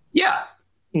Clark. Yeah.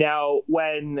 Now,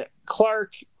 when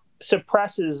Clark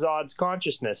suppresses Zod's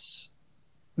consciousness,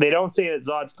 they don't say that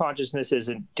Zod's consciousness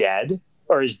isn't dead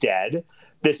or is dead.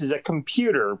 This is a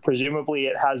computer. Presumably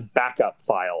it has backup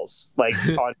files. Like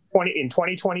in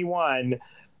 2021,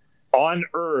 on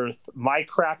Earth, my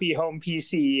crappy home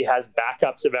PC has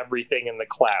backups of everything in the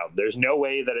cloud. There's no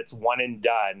way that it's one and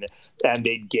done, and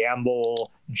they'd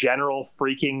gamble General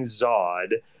freaking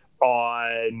Zod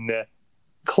on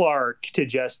Clark to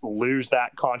just lose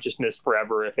that consciousness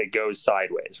forever if it goes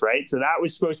sideways, right? So that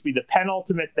was supposed to be the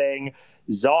penultimate thing.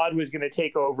 Zod was going to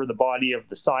take over the body of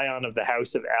the scion of the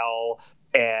House of El,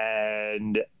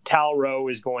 and Tal Rho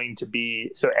is going to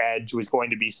be, so Edge was going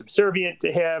to be subservient to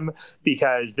him,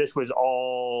 because this was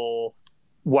all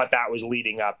what that was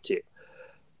leading up to.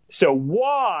 So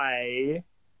why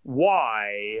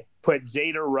put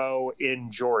Zeta Rho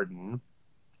in Jordan?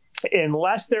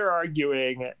 Unless they're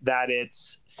arguing that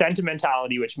it's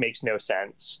sentimentality, which makes no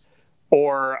sense,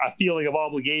 or a feeling of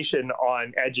obligation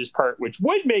on Edge's part, which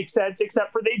would make sense,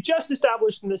 except for they just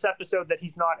established in this episode that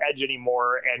he's not Edge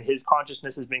anymore, and his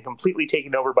consciousness has been completely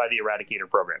taken over by the Eradicator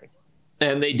programming.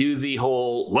 And they do the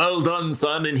whole "well done,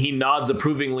 son," and he nods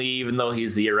approvingly, even though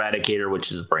he's the Eradicator,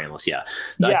 which is brainless. Yeah,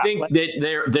 I think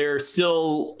that they're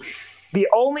still. The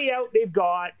only out they've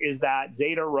got is that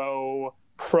Zeta Rho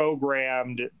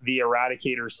programmed the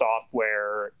Eradicator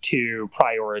software to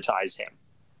prioritize him.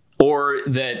 Or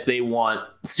that they want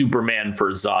Superman for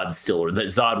Zod still, or that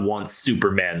Zod wants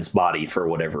Superman's body for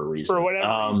whatever reason. For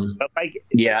whatever reason. But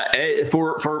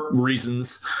for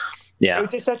reasons. Yeah. It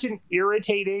was just such an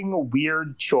irritating,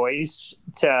 weird choice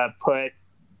to put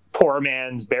poor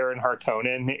man's Baron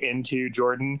Harkonnen into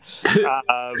Jordan.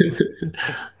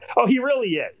 Oh, he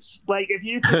really is. Like, if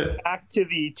you go back to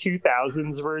the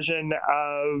 2000s version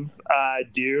of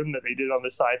Dune that they did on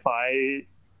the Sci-Fi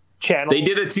Channel. They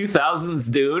did a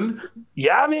 2000s Dune?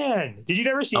 Yeah, man. Did you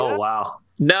never see that? Oh, wow.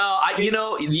 No,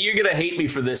 you're going to hate me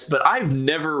for this, but I've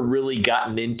never really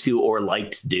gotten into or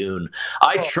liked Dune.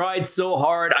 I tried so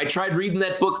hard. I tried reading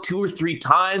that book 2 or 3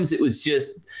 times. It was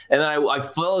just, and then I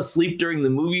fell asleep during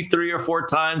the movie 3 or 4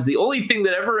 times. The only thing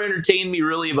that ever entertained me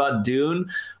really about Dune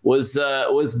was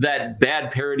that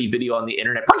bad parody video on the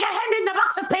internet. Put your hand in the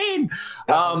box of pain.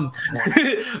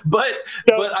 But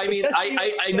I mean,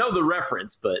 I know the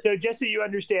reference, but. So just so you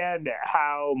understand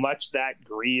how much that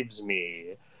grieves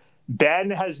me, Ben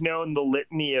has known the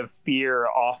litany of fear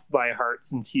off by heart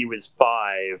since he was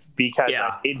 5 because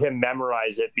I made him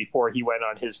memorize it before he went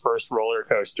on his first roller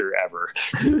coaster ever.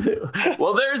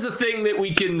 Well, there's a thing that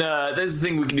we can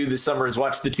do this summer is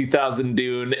watch the 2000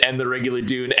 Dune and the regular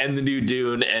Dune and the new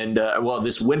Dune and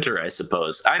this winter, I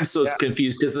suppose. I'm so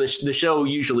confused because the show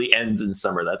usually ends in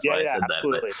summer. That's why I said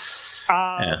absolutely.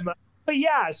 That.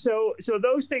 But so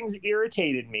those things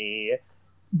irritated me.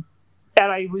 And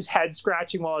I was head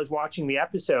scratching while I was watching the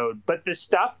episode, but the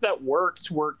stuff that worked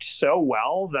so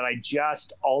well that I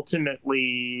just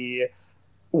ultimately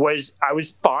was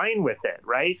fine with it.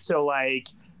 Right. So like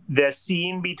the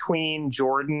scene between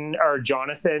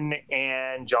Jonathan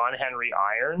and John Henry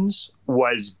Irons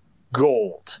was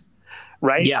gold.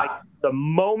 Right. Yeah. Like the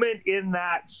moment in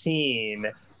that scene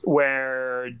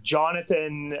where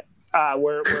Jonathan,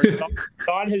 where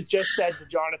John has just said to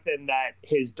Jonathan that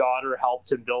his daughter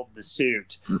helped him build the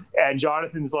suit, and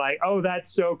Jonathan's like, "Oh, that's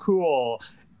so cool,"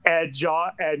 and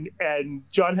John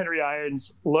Henry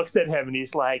Irons looks at him and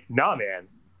he's like, "Nah, man,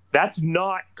 that's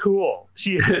not cool.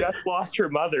 She had just lost her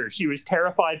mother. She was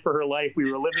terrified for her life. We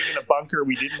were living in a bunker.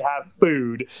 We didn't have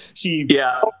food.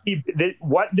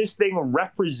 What this thing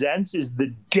represents is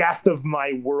the death of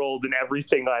my world and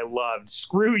everything I loved.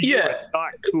 Screw you. Yeah. It's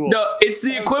not cool." No, it's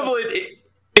the equivalent.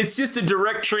 It's just a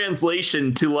direct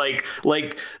translation to like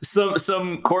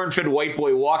some corn-fed white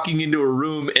boy walking into a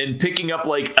room and picking up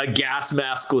like a gas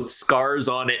mask with scars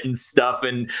on it and stuff,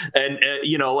 and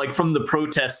like from the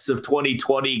protests of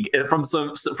 2020, from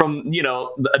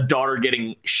a daughter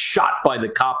getting shot by the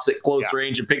cops at close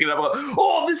range and picking it up, like,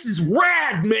 "Oh, this is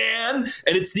rad, man!"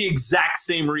 And it's the exact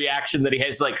same reaction that he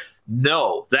has, like,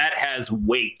 no, that has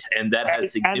weight and that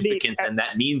has significance and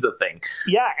that means a thing.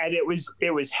 Yeah, and it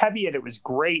was heavy and it was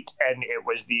great and it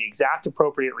was the exact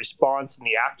appropriate response, and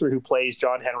the actor who plays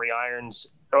John Henry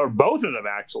Irons, or both of them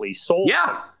actually, sold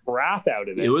the wrath out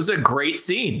of it. It was a great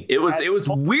scene. It was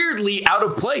weirdly out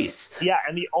of place. Yeah,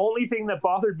 and the only thing that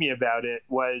bothered me about it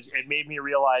was it made me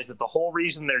realize that the whole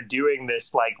reason they're doing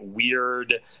this like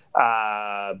weird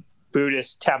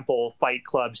Buddhist temple fight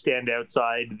club, stand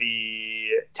outside the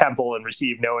temple and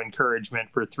receive no encouragement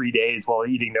for 3 days while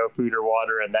eating no food or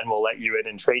water, and then we'll let you in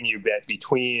and train you a bit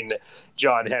between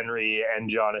John Henry and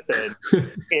Jonathan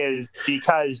is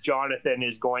because Jonathan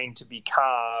is going to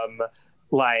become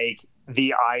like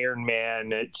the Iron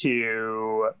Man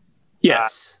to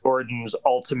Gordon's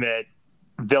ultimate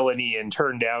villainy and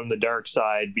turn down the dark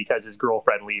side because his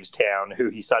girlfriend leaves town, who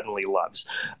he suddenly loves.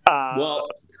 Well,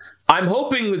 I'm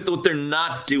hoping that what they're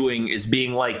not doing is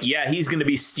being like, yeah, he's going to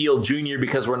be Steel Jr.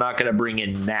 because we're not going to bring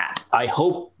in Nat. I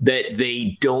hope that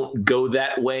they don't go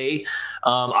that way.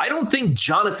 I don't think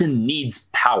Jonathan needs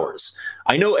powers.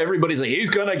 I know everybody's like, he's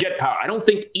going to get power. I don't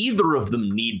think either of them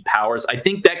need powers. I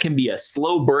think that can be a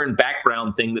slow burn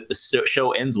background thing that the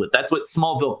show ends with. That's what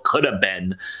Smallville could have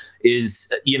been,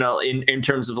 is, in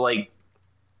terms of like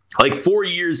 4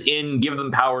 years in, give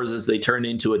them powers as they turn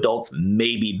into adults,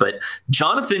 maybe. But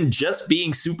Jonathan just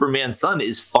being Superman's son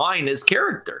is fine as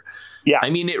character. Yeah,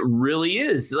 I mean, it really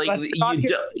is. Like,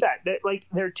 like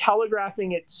they're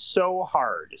telegraphing it so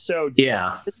hard. So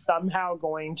somehow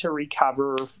going to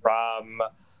recover from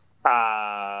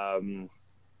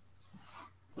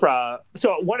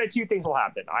So one of two things will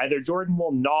happen. Either Jordan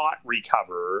will not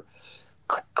recover.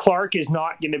 Clark is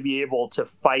not going to be able to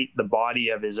fight the body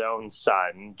of his own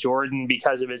son. Jordan,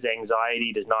 because of his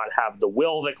anxiety, does not have the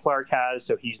will that Clark has,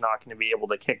 so he's not going to be able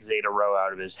to kick Zeta Rho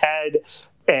out of his head.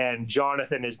 And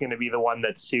Jonathan is going to be the one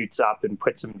that suits up and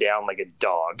puts him down like a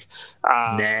dog.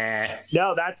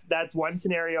 No, that's one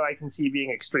scenario I can see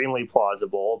being extremely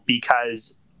plausible,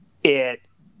 because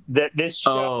this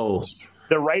show,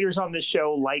 the writers on this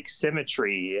show like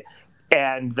symmetry,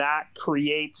 and that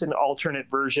creates an alternate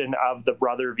version of the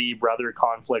brother v brother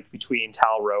conflict between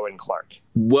Tal Rho and Clark.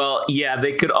 Well, yeah,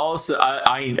 they could also.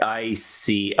 I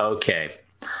see. Okay,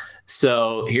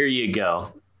 so here you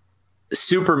go.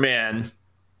 Superman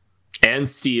and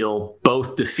Steel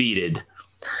both defeated,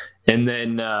 and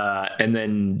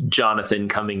then Jonathan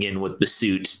coming in with the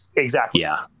suit. Exactly.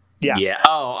 Yeah.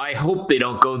 Oh, I hope they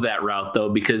don't go that route, though,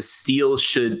 because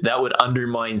that would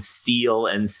undermine Steel,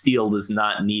 and Steel does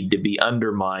not need to be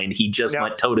undermined. He just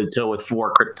went toe to toe with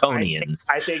 4 Kryptonians.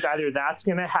 I think either that's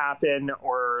going to happen,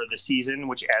 or the season,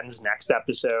 which ends next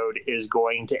episode, is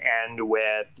going to end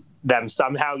with them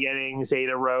somehow getting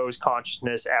Zeta Rho's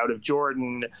consciousness out of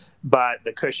Jordan, but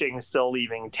the Cushing's still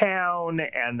leaving town,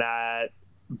 and that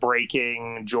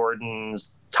breaking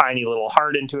Jordan's tiny little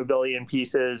heart into a billion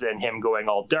pieces and him going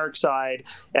all dark side,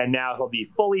 and now he'll be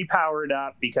fully powered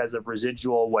up because of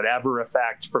residual whatever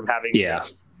effect from having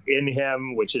in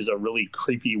him, which is a really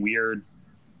creepy, weird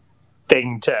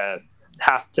thing to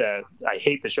have to. I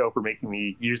hate the show for making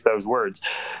me use those words.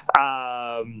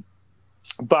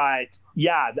 But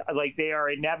yeah, like they are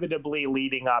inevitably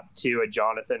leading up to a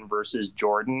Jonathan versus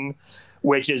Jordan,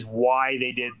 which is why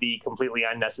they did the completely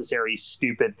unnecessary,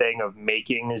 stupid thing of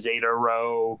making Zeta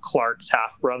Rho Clark's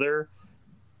half-brother.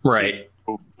 Right.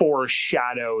 To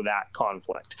foreshadow that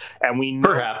conflict. And we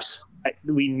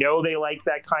know they like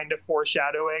that kind of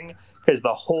foreshadowing, because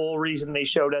the whole reason they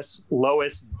showed us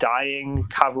Lois dying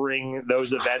covering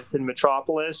those events in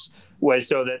Metropolis was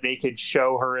so that they could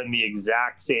show her in the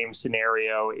exact same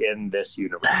scenario in this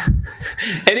universe.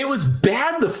 And it was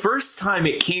bad the first time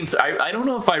it came. I don't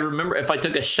know if I remember if I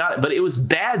took a shot, but it was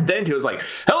bad then too. It was like,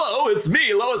 hello, it's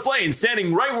me, Lois Lane,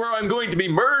 standing right where I'm going to be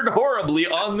murdered horribly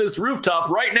on this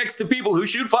rooftop right next to people who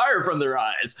shoot fire from their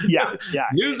eyes. Yeah.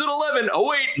 News at 11. Oh,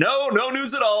 wait, no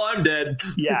news at all. I'm dead.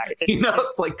 Yeah.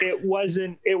 It's like... It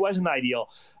wasn't ideal.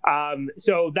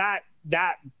 So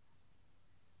that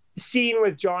scene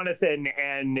with Jonathan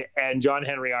and John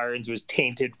Henry Irons was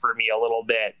tainted for me a little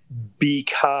bit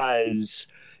because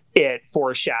it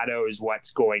foreshadows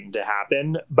what's going to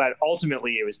happen, but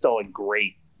ultimately it was still a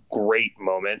great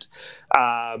moment.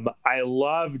 I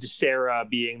loved Sarah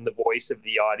being the voice of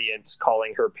the audience,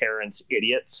 calling her parents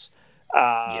idiots.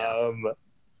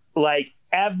 Like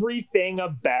everything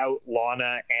about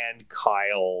Lana and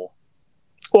Kyle.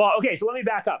 Well, okay, so let me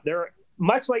back up.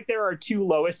 Much like there are 2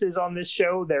 Loises on this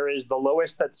show, there is the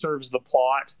Lois that serves the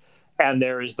plot, and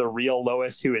there is the real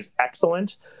Lois who is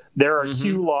excellent. There are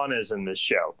 2 Lanas in this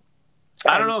show.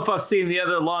 I don't know if I've seen the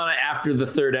other Lana after the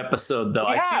 3rd episode, though.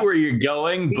 I see where you're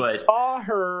going, but... We saw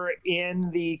her in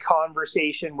the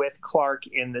conversation with Clark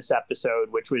in this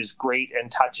episode, which was great and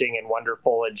touching and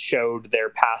wonderful, and showed their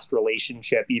past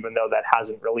relationship, even though that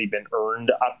hasn't really been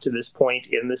earned up to this point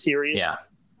in the series. Yeah.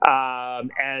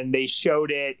 And they showed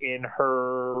it in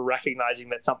her recognizing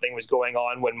that something was going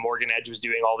on when Morgan Edge was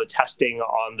doing all the testing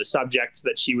on the subjects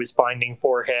that she was finding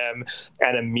for him,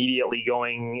 and immediately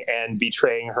going and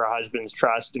betraying her husband's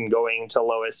trust and going to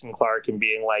Lois and Clark and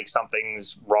being like,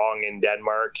 something's wrong in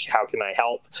Denmark. How can I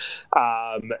help?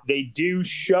 They do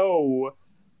show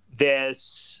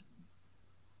this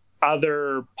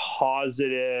other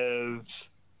positive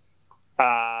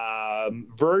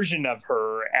version of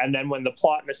her, and then when the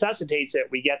plot necessitates it,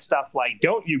 we get stuff like,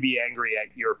 don't you be angry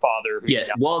at your father.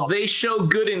 Well, they show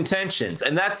good intentions,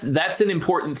 and that's an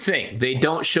important thing. They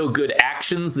don't show good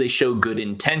actions, they show good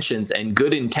intentions, and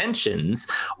good intentions,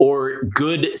 or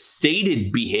good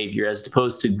stated behavior as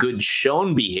opposed to good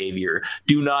shown behavior,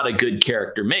 do not a good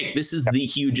character make. This is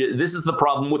the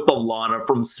problem with the Lana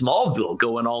from Smallville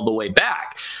going all the way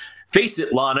back. Face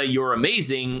it, Lana, you're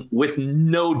amazing with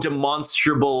no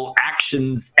demonstrable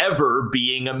actions ever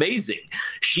being amazing.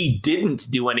 She didn't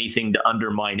do anything to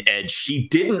undermine Edge. She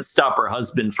didn't stop her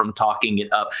husband from talking it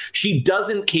up. She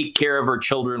doesn't take care of her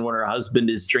children when her husband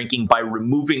is drinking by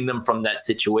removing them from that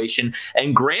situation.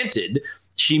 And granted,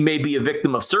 she may be a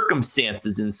victim of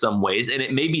circumstances in some ways, and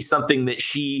it may be something that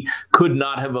she could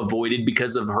not have avoided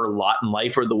because of her lot in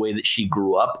life or the way that she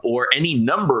grew up or any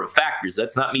number of factors.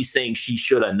 That's not me saying she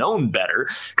should have known better,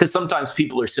 because sometimes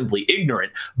people are simply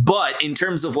ignorant. But in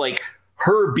terms of like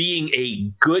her being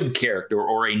a good character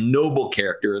or a noble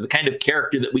character, the kind of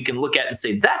character that we can look at and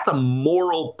say that's a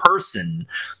moral person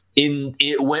in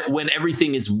it when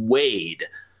everything is weighed.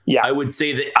 Yeah, I would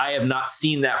say that I have not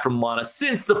seen that from Lana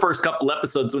since the first couple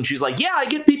episodes when she's like, yeah, I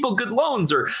get people good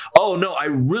loans, or, oh no, I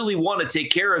really want to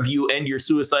take care of you and your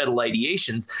suicidal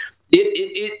ideations.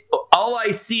 All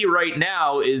I see right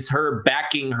now is her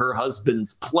backing her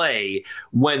husband's play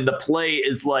when the play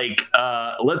is like,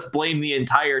 let's blame the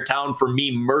entire town for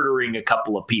me murdering a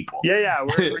couple of people. Yeah.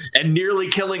 And nearly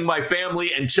killing my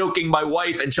family and choking my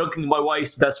wife and choking my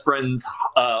wife's best friend's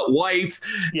wife.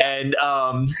 Yeah. And,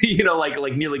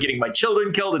 like nearly getting my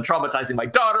children killed and traumatizing my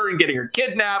daughter and getting her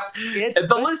kidnapped. And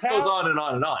the list goes on and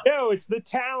on and on. No, it's the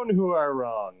town who are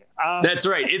wrong. That's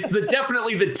right. It's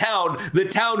definitely the town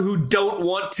who don't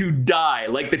want to die,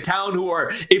 like the town who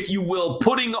are, if you will,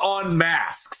 putting on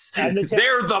masks. And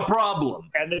they're the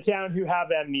problem. And the town who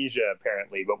have amnesia,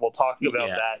 apparently. But we'll talk about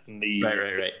that in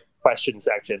the question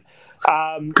section.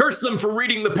 Curse them for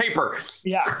reading the paper.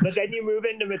 Yeah, but then you move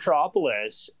into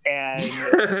Metropolis, and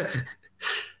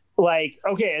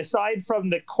aside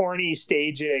from the corny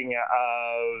staging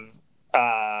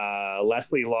of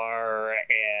Leslie Larr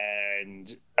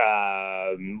and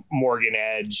Morgan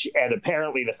Edge, and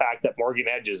apparently the fact that Morgan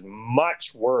Edge is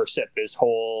much worse at this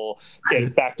whole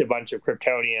infect a bunch of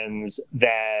Kryptonians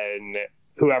than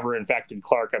whoever infected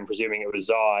Clark, I'm presuming it was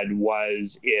Zod,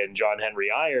 was in John Henry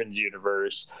Irons'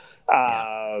 universe.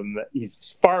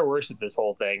 He's far worse at this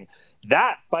whole thing.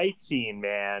 That fight scene,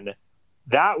 man,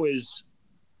 that was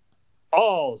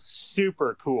all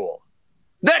super cool.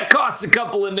 That cost a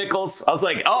couple of nickels. I was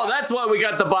like, oh, that's why we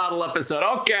got the bottle episode.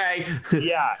 Okay.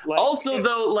 Yeah.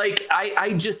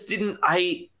 I just didn't.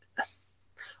 I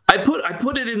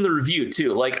put it in the review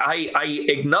too. Like I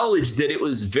acknowledged that it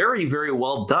was very, very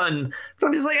well done. But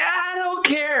I'm just like, I don't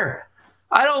care.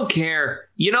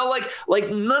 Like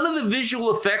none of the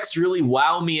visual effects really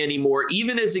wow me anymore,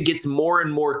 even as it gets more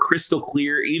and more crystal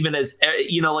clear, even as,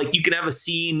 like you can have a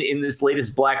scene in this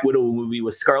latest Black Widow movie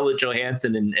with Scarlett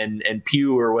Johansson and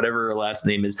Pugh, or whatever her last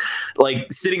name is,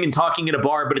 like sitting and talking in a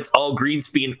bar, but it's all green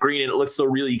and it looks so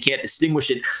real you can't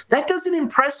distinguish it. That doesn't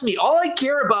impress me. All I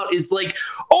care about is like,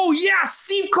 oh yeah,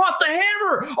 Steve caught the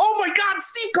hammer. Oh my God,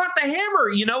 Steve caught the hammer,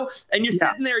 and you're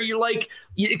sitting there, you're like,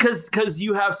 because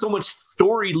you have so much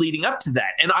story leading up to that.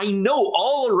 And I know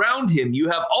all around him, you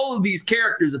have all of these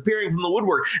characters appearing from the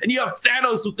woodwork, and you have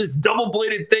Thanos with this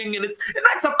double-bladed thing, and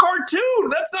that's a cartoon.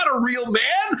 That's not a real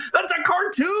man. That's a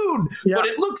cartoon. Yeah. But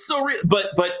it looks so real. But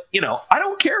I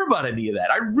don't care about any of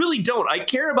that. I really don't. I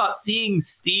care about seeing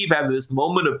Steve have this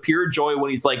moment of pure joy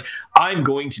when he's like, I'm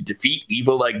going to defeat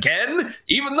evil again,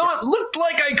 even though it looked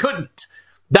like I couldn't.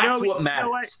 That's what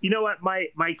matters. You know what? My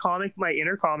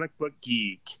inner comic book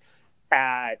geek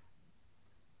at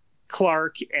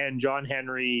Clark and John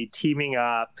Henry teaming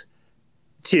up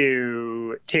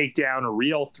to take down a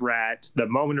real threat, the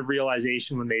moment of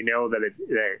realization when they know that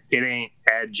it ain't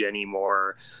Edge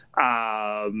anymore,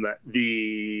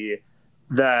 the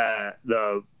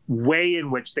way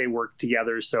in which they work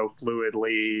together so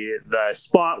fluidly, the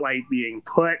spotlight being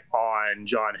put on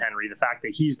John Henry, the fact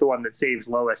that he's the one that saves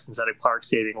Lois instead of Clark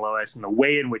saving Lois, and the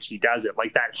way in which he does it,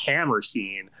 like that hammer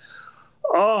scene.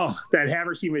 Oh, that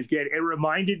hammer scene was good. It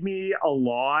reminded me a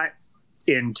lot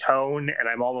in tone, and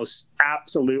I'm almost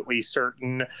absolutely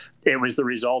certain it was the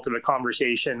result of a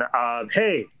conversation of,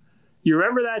 hey, you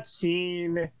remember that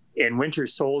scene in Winter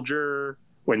Soldier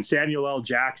when Samuel L.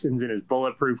 Jackson's in his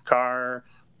bulletproof car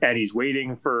and he's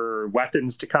waiting for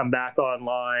weapons to come back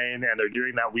online and they're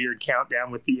doing that weird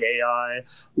countdown with the AI?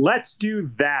 Let's do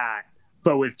that,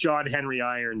 but with John Henry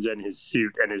Irons and his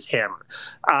suit and his hammer.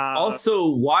 Also,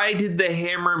 why did the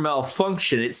hammer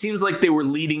malfunction? It seems like they were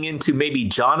leading into maybe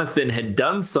Jonathan had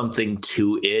done something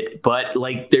to it, but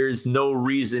like there's no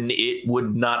reason it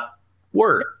would not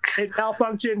work. It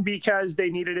malfunctioned because they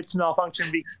needed it to malfunction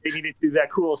because they needed to do that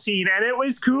cool scene, and it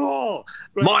was cool.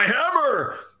 My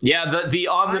hammer! Yeah,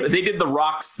 they did the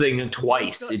rocks thing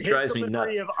twice. It drives me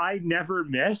nuts. Of I never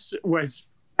miss was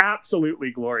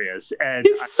absolutely glorious, and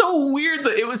it's so weird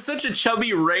that it was such a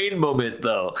Chubby Rain moment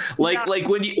though. Like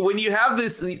when you have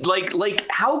this like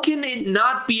how can it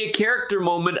not be a character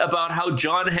moment about how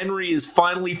John Henry has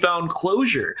finally found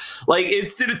closure? Like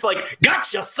it's like,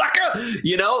 gotcha, sucker.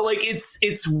 Like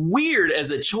it's weird as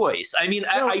a choice. I mean,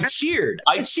 I cheered.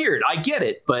 I get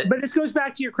it, but this goes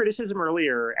back to your criticism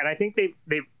earlier, and I think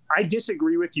I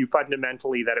disagree with you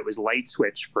fundamentally that it was light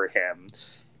switch for him.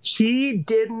 He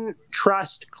didn't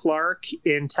trust Clark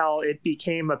until it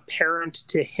became apparent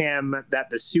to him that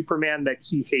the Superman that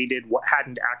he hated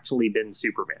hadn't actually been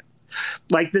Superman.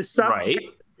 Like the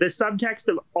the subtext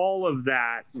of all of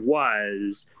that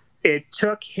was it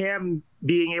took him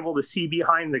being able to see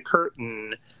behind the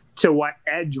curtain to what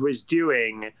Edge was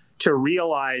doing to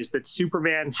realize that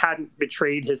Superman hadn't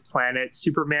betrayed his planet,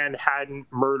 Superman hadn't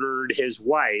murdered his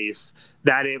wife,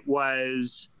 that it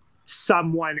was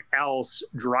someone else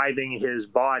driving his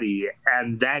body,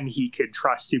 and then he could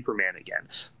trust Superman again.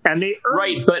 And they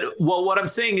right, but what I'm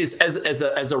saying is,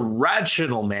 as a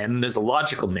rational man and as a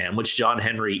logical man, which John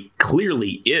Henry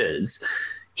clearly is,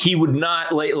 he would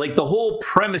not like the whole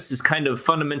premise is kind of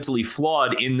fundamentally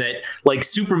flawed in that, like,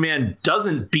 Superman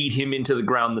doesn't beat him into the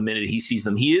ground the minute he sees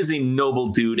him. He is a noble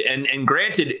dude, and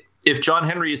granted, if John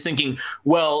Henry is thinking,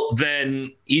 well,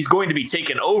 then he's going to be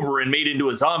taken over and made into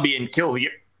a zombie and kill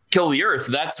the Earth,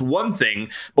 that's one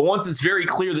thing. But once it's very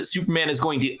clear that Superman is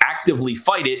going to actively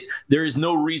fight it, there is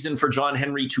no reason for John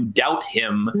Henry to doubt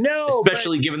him,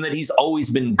 especially given that he's always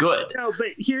been good. No, but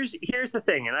here's the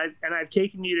thing, and I've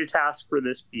taken you to task for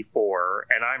this before,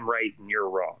 and I'm right and you're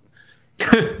wrong.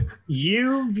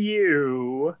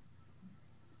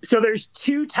 So there's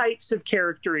two types of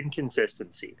character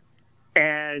inconsistency,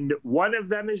 and one of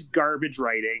them is garbage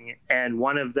writing, and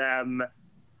one of them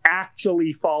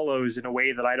actually follows in a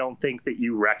way that I don't think that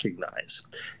you recognize.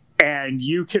 And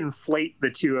you conflate the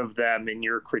two of them in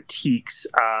your critiques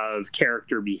of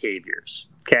character behaviors,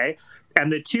 okay?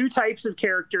 And the two types of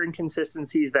character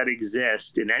inconsistencies that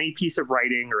exist in any piece of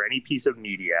writing or any piece of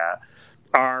media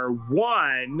are,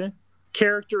 one,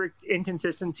 character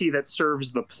inconsistency that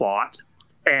serves the plot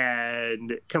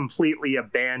and completely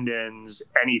abandons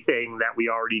anything that we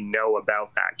already know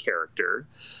about that character.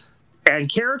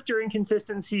 And character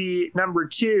inconsistency number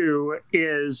two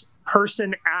is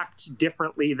person acts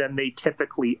differently than they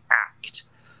typically act.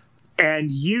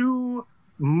 And you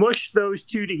mush those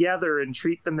two together and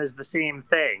treat them as the same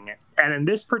thing. And in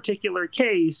this particular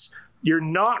case, you're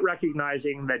not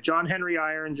recognizing that John Henry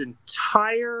Irons'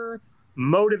 entire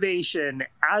motivation,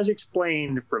 as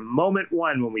explained from moment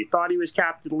one when we thought he was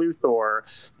Captain Luthor,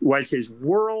 was his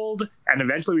world, and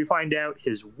eventually we find out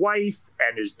his wife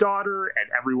and his daughter and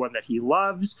everyone that he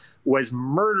loves was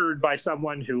murdered by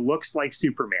someone who looks like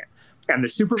Superman. And the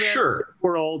Superman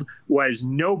world was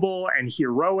noble and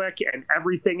heroic and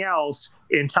everything else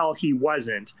until he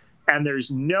wasn't. And there's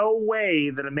no way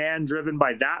that a man driven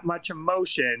by that much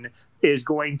emotion is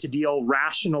going to deal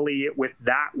rationally with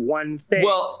that one thing.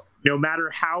 Well, no matter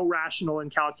how rational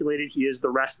and calculated he is the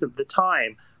rest of the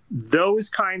time. Those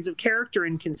kinds of character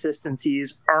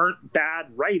inconsistencies aren't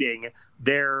bad writing.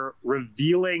 They're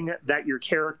revealing that your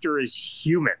character is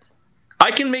human. I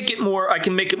can make it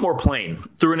more plain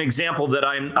through an example that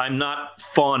I'm not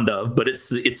fond of, but it's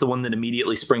the one that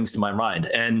immediately springs to my mind,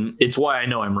 and it's why I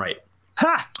know I'm right.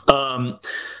 Ha!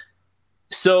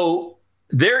 So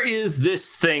there is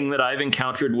this thing that I've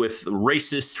encountered with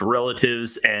racist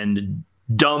relatives and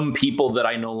dumb people that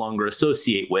I no longer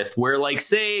associate with, where, like,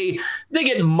 say they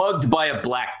get mugged by a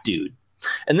black dude.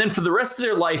 And then for the rest of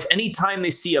their life, anytime they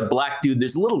see a black dude,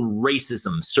 there's a little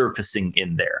racism surfacing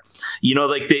in there. You know,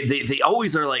 like they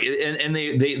always are like, and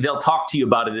they'll talk to you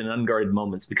about it in unguarded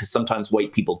moments, because sometimes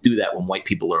white people do that when white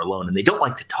people are alone, and they don't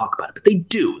like to talk about it, but they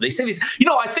do. They say these, you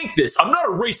know, I think this, I'm not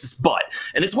a racist, but,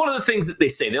 and it's one of the things that they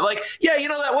say. They're like, yeah, you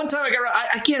know, that one time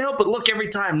I can't help but look every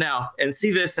time now and see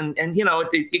this, and you know,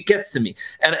 it gets to me.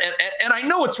 And I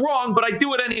know it's wrong, but I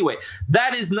do it anyway.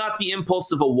 That is not the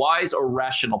impulse of a wise or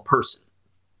rational person.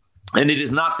 And it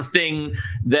is not the thing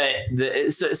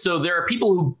so there are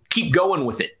people who keep going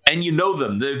with it, and you know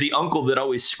them. They're the uncle that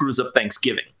always screws up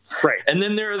Thanksgiving. Right. And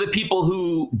then there are the people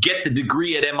who get the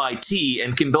degree at MIT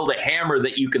and can build a hammer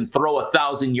that you can throw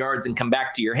 1,000 yards and come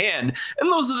back to your hand. And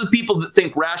those are the people that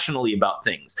think rationally about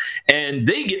things. And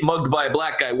they get mugged by a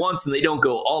black guy once, and they don't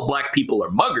go, all black people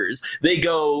are muggers. They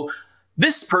go,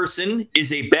 this person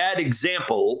is a bad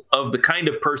example of the kind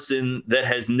of person that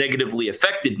has negatively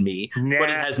affected me, but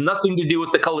it has nothing to do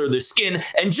with the color of their skin.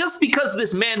 And just because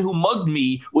this man who mugged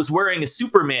me was wearing a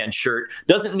Superman shirt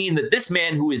doesn't mean that this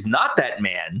man who is not that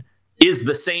man is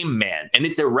the same man. And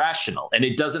it's irrational, and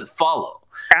it doesn't follow.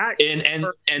 And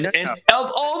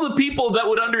of all the people that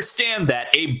would understand that,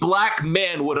 a black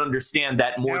man would understand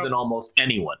that more than almost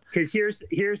anyone. Because here's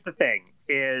the thing,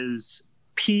 is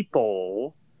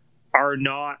people are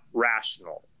not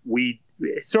rational.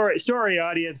 Sorry,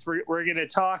 audience. We're going to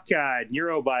talk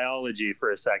neurobiology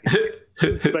for a second.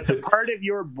 But the part of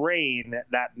your brain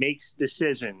that makes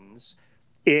decisions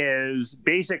is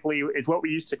what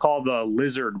we used to call the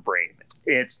lizard brain.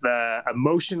 It's the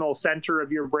emotional center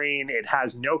of your brain. It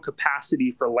has no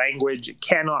capacity for language. It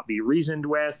cannot be reasoned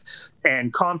with.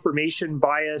 And confirmation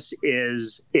bias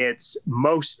is its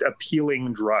most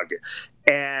appealing drug.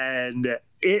 And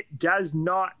it does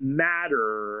not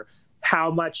matter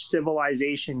how much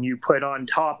civilization you put on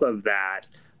top of that.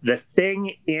 The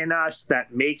thing in us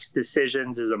that makes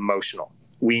decisions is emotional.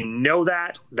 We know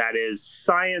that. That is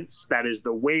science. That is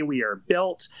the way we are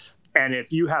built. And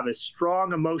if you have a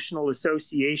strong emotional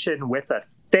association with a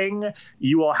thing,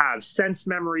 you will have sense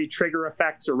memory trigger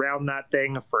effects around that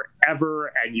thing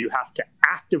forever. And you have to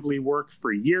actively work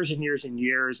for years and years and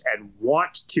years and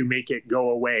want to make it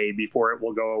go away before it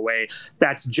will go away.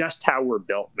 That's just how we're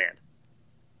built, man.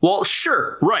 Well,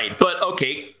 sure. Right. But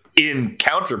okay. In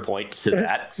counterpoint to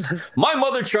that, my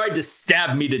mother tried to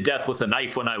stab me to death with a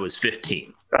knife when I was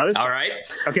 15. All right.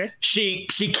 Okay. She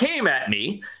came at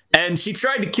me and she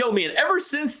tried to kill me. And ever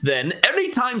since then, every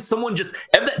time someone just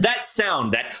that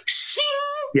sound, that shing,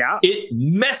 yeah, it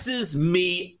messes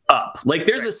me up. Like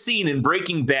there's a scene in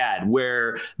Breaking Bad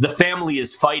where the family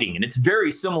is fighting, and it's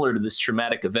very similar to this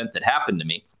traumatic event that happened to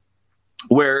me,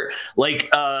 where like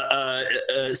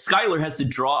Skyler has to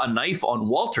draw a knife on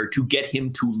Walter to get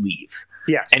him to leave.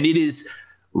 Yes. And it is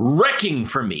wrecking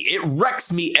for me. It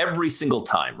wrecks me every single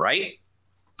time, right?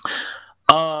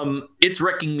 It's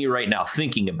wrecking me right now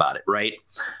thinking about it, right?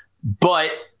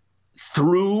 But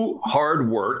through hard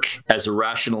work as a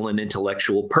rational and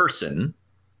intellectual person,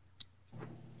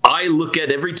 I look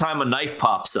at every time a knife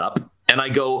pops up and I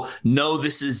go, no,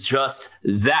 this is just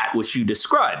that which you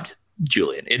described,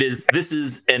 Julian. This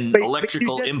is an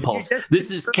electrical impulse.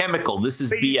 This is chemical. This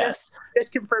is BS.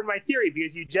 Just confirmed my theory,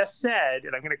 because you just said,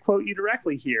 and I'm going to quote you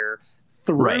directly here,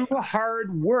 through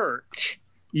hard work,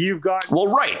 you've got... Well,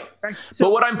 right. So,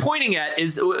 but what I'm pointing at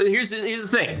is, here's the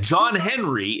thing. John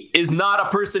Henry is not a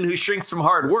person who shrinks from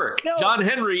hard work. No. John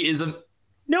Henry is a...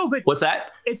 No, but what's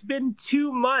that? It's been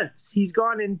 2 months. He's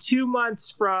gone in 2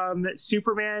 months from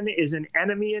Superman is an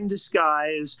enemy in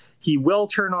disguise. He will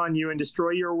turn on you and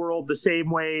destroy your world the same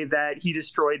way that he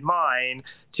destroyed mine,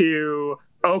 to,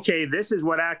 okay, this is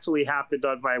what actually happened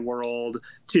on my world,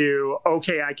 to,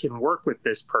 okay, I can work with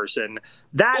this person.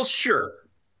 Well, sure.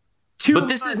 But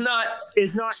this is not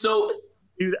so.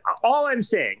 All I'm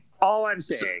saying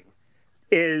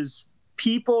is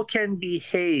people can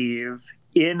behave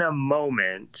in a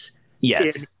moment,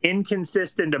 yes, in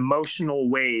inconsistent emotional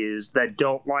ways that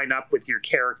don't line up with your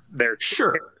character,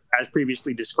 as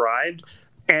previously described,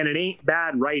 and it ain't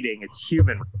bad writing, it's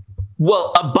human.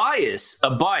 Well, a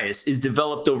bias is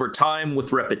developed over time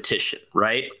with repetition,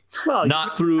 right? Well,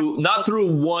 not through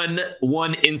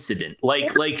one incident,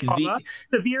 like the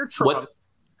severe trauma.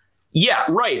 Yeah,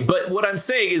 right. But what I'm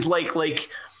saying is like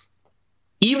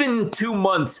even 2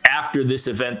 months after this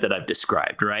event that I've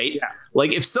described, right? Yeah.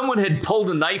 Like if someone had pulled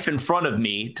a knife in front of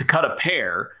me to cut a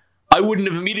pear, I wouldn't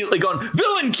have immediately gone,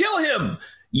 "Villain, kill him!"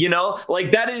 You know,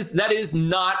 like that is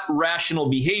not rational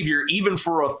behavior, even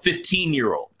for a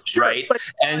 15-year-old. Sure, right.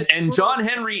 And John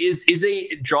Henry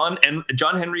John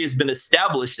Henry has been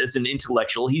established as an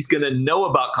intellectual. He's going to know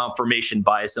about confirmation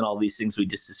bias and all these things we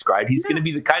just described. He's going to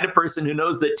be the kind of person who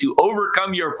knows that to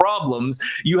overcome your problems,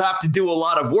 you have to do a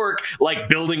lot of work, like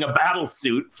building a battle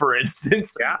suit, for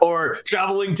instance, or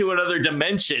traveling to another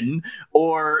dimension,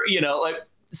 or, you know, like.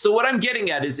 So what I'm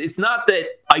getting at is it's not that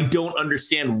I don't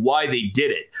understand why they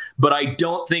did it, but I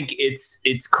don't think it's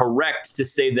correct to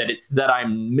say that it's that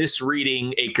I'm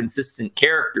misreading a consistent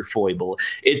character foible.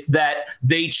 It's that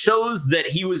they chose that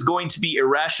he was going to be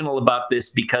irrational about this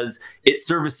because it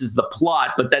services the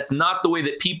plot, but that's not the way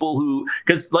that people who,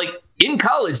 because like in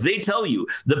college, they tell you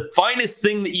the finest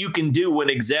thing that you can do when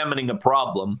examining a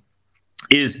problem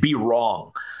is be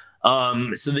wrong.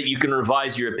 So that you can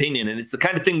revise your opinion. And it's the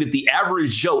kind of thing that the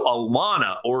average Joe, a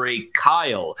Lana or a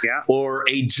Kyle or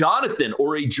a Jonathan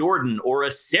or a Jordan or a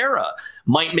Sarah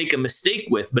might make a mistake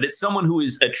with, but it's someone who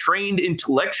is a trained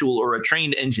intellectual or a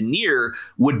trained engineer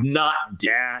would not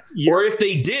do. Or if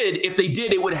they did,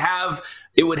 it would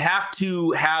have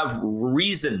to have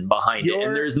reason behind it.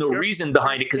 And there's no reason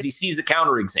behind it because he sees a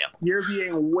counterexample. You're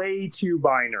being way too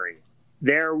binary.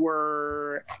 There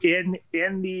were in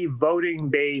the voting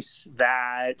base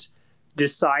that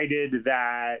decided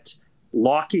that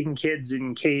locking kids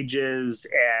in cages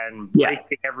and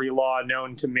breaking every law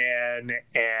known to man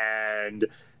and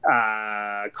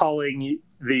calling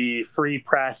the free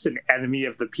press an enemy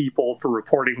of the people for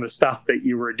reporting the stuff that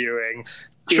you were doing.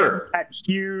 Sure. In that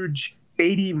huge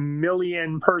 80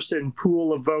 million person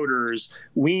pool of voters,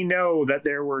 we know that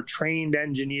there were trained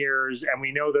engineers, and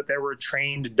we know that there were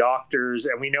trained doctors,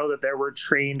 and we know that there were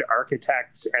trained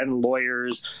architects and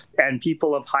lawyers and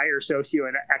people of higher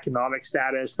socioeconomic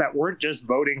status that weren't just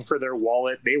voting for their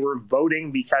wallet. They were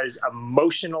voting because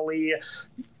emotionally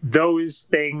those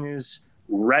things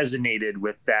resonated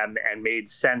with them and made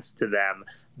sense to them.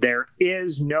 There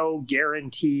is no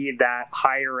guarantee that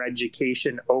higher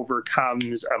education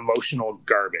overcomes emotional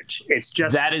garbage. It's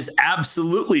just that is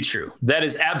absolutely true. That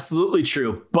is absolutely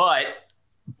true. But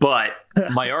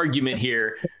my argument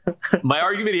here,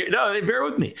 no, bear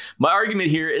with me. My argument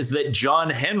here is that John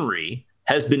Henry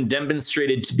has been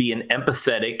demonstrated to be an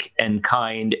empathetic and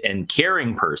kind and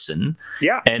caring person,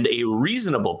 and a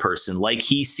reasonable person. Like,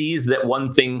 he sees that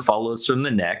one thing follows from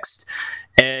the next.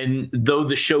 And though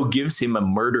the show gives him a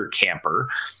murder camper,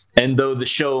 and though the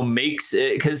show makes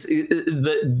it, because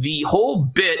the whole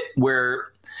bit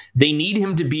where they need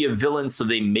him to be a villain, so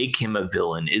they make him a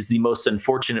villain, is the most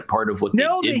unfortunate part of what they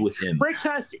did with him. No, they tricked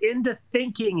us into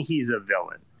thinking he's a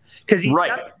villain because he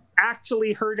doesn't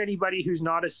actually hurt anybody who's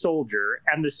not a soldier,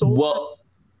 and the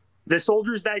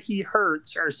soldiers that he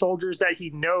hurts are soldiers that he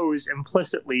knows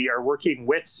implicitly are working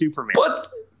with Superman.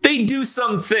 But they do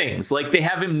some things, like they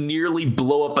have him nearly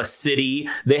blow up a city.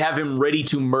 They have him ready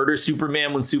to murder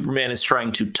Superman when Superman is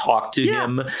trying to talk to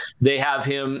him. They have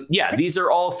him. Yeah, these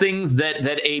are all things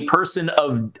that a person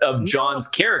of John's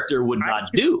character would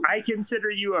not do. I consider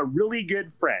you a really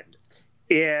good friend.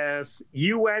 If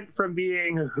you went from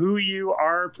being who you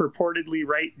are purportedly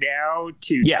right now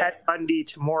to Ted Bundy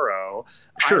tomorrow,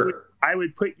 sure, I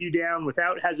would put you down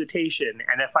without hesitation.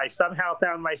 And if I somehow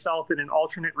found myself in an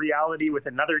alternate reality with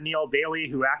another Neil Bailey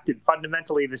who acted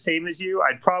fundamentally the same as you,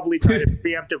 I'd probably try to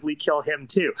preemptively kill him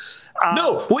too.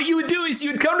 No, what you would do is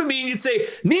you'd come to me and you'd say,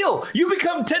 Neil, you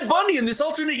become Ted Bundy in this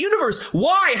alternate universe.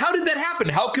 Why? How did that happen?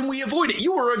 How can we avoid it?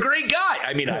 You were a great guy.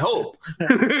 I mean, I hope.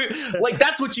 Like,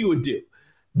 that's what you would do.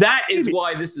 That is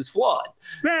why this is flawed.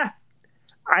 All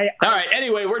right.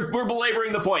 Anyway, we're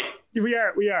belaboring the point. We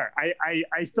are.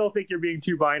 I still think you're being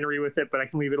too binary with it, but I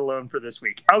can leave it alone for this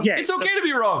week. Okay. It's okay to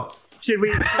be wrong. Should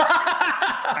we?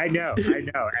 I know.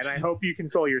 And I hope you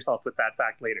console yourself with that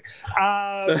fact later.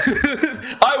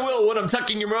 I will when I'm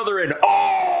tucking your mother in.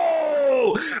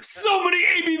 Oh, so many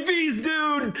ABVs,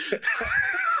 dude.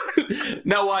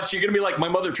 Now watch, you're going to be like, my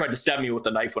mother tried to stab me with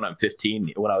a knife when I was 15.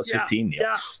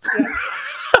 Yeah. Okay.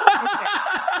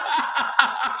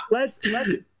 Let's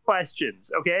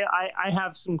questions. Okay. I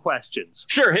have some questions.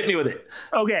 Sure. Hit me with it.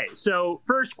 Okay. So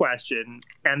first question,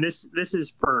 and this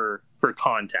is for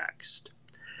context.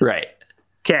 Right.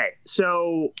 Okay.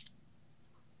 So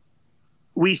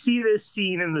we see this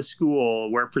scene in the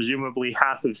school where presumably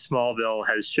half of Smallville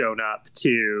has shown up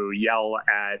to yell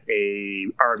at a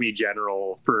army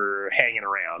general for hanging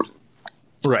around.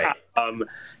 Right.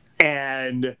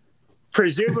 And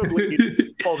presumably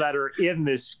the people that are in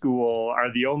this school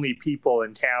are the only people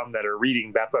in town that are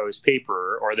reading Beppo's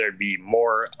paper, or there'd be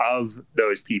more of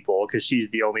those people because she's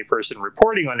the only person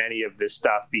reporting on any of this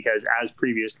stuff because, as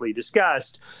previously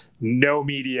discussed, no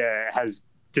media has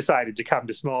decided to come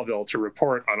to Smallville to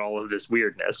report on all of this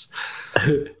weirdness.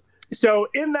 So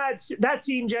in that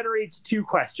scene generates two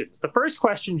questions. The first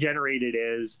question generated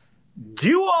is,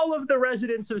 do all of the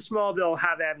residents of Smallville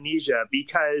have amnesia?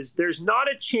 Because there's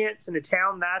not a chance in a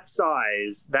town that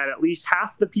size that at least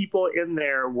half the people in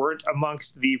there weren't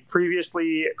amongst the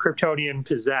previously Kryptonian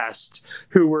possessed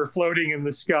who were floating in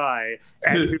the sky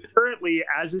and who currently,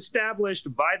 as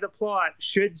established by the plot,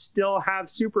 should still have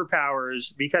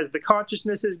superpowers because the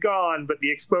consciousness is gone, but the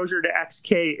exposure to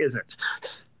XK isn't.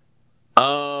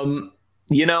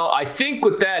 I think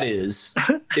what that is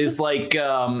like,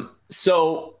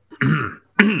 so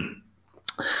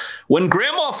when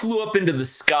Grandma flew up into the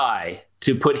sky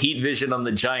to put heat vision on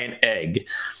the giant egg,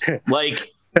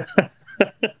 like,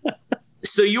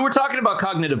 so you were talking about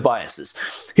cognitive biases.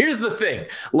 Here's the thing.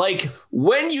 Like,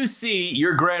 when you see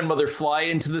your grandmother fly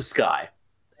into the sky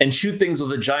and shoot things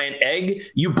with a giant egg,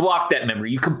 you block that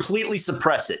memory. You completely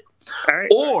suppress it. All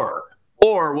right.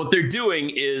 Or what they're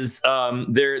doing is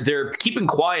they're keeping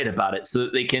quiet about it so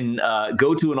that they can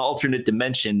go to an alternate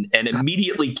dimension and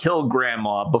immediately kill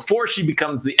Grandma before she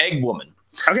becomes the egg woman.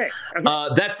 Okay.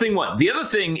 That's thing one. The other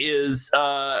thing is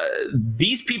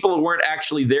these people weren't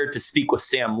actually there to speak with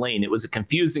Sam Lane. It was a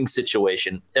confusing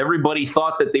situation. Everybody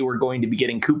thought that they were going to be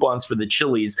getting coupons for the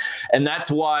Chili's, and that's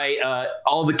why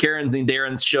all the Karens and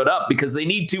Darrens showed up, because they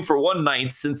need 2-for-1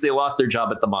 nights since they lost their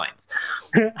job at the mines.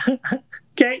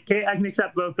 Okay, I can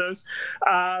accept both those.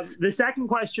 The second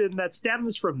question that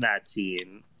stems from that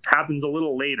scene happens a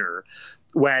little later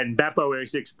when Beppo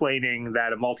is explaining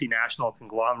that a multinational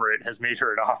conglomerate has made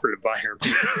her an offer to buy her.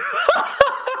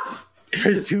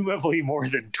 presumably more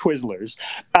than Twizzlers,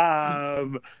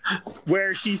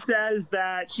 where she says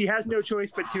that she has no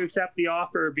choice but to accept the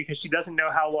offer because she doesn't know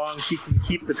how long she can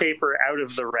keep the paper out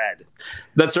of the red.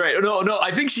 That's right. No,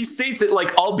 I think she states it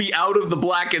like, I'll be out of the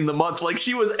black in the month, like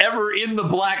she was ever in the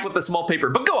black with the small paper.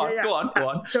 But go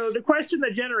on. So the question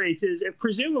that generates is, if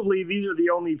presumably these are the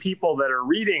only people that are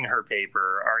reading her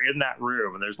paper are in that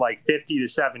room, and there's like 50 to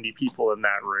 70 people in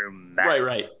that room.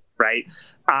 Right.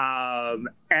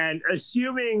 And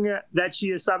assuming that she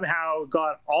has somehow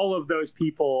got all of those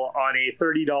people on a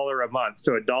 $30 a month,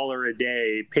 so $1 a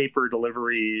day paper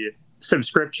delivery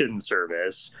subscription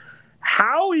service,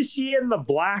 how is she in the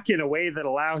black in a way that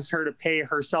allows her to pay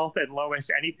herself and Lois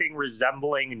anything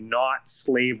resembling not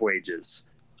slave wages?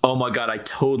 Oh my God, I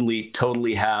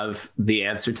totally have the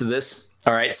answer to this.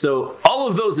 All right, so all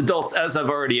of those adults, as I've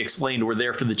already explained, were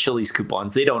there for the Chili's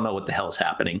coupons. They don't know what the hell is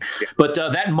happening. Yeah. But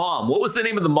that mom, what was the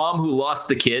name of the mom who lost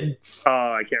the kid?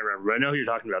 I can't remember. I know who you're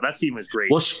talking about. That scene was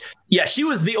great. Well, she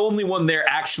was the only one there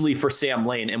actually for Sam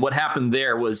Lane. And what happened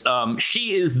there was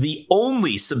she is the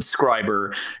only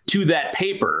subscriber to that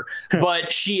paper,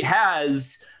 but she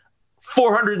has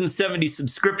 470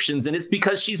 subscriptions, and it's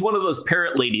because she's one of those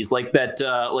parrot ladies, like that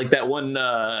one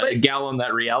gal on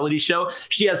that reality show.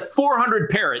 She has 400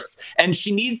 parrots, and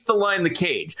she needs to line the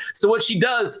cage. So what she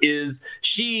does is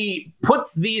she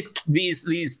puts these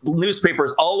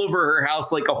newspapers all over her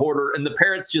house like a hoarder, and the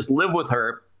parrots just live with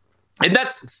her. And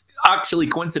that's actually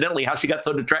coincidentally how she got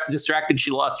so distracted she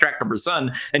lost track of her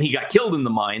son, and he got killed in the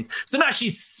mines. So now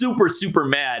she's super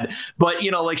mad. But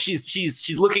like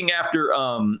she's looking after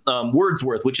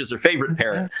Wordsworth, which is her favorite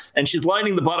parrot, and she's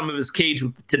lining the bottom of his cage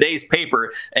with today's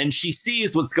paper, and she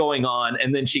sees what's going on,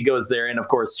 and then she goes there, and of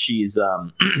course she's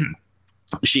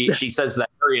she says that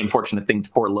very unfortunate thing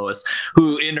to poor Lois,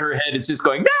 who in her head is just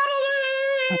going,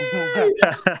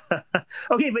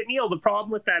 okay, but Neil, the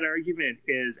problem with that argument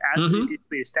is, as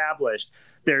previously established,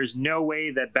 there's no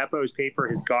way that Beppo's paper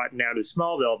has gotten out of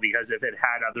Smallville, because if it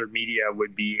had, other media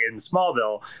would be in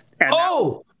Smallville,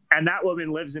 and that woman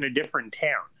lives in a different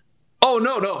town. Oh,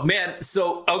 no, man.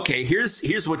 So, okay,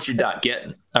 here's what you're not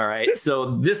getting. All right.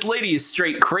 So this lady is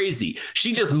straight crazy.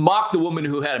 She just mocked the woman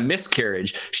who had a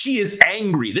miscarriage. She is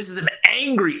angry. This is an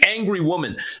angry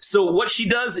woman. So what she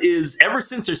does is, ever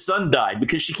since her son died,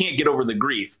 because she can't get over the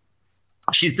grief,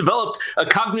 she's developed a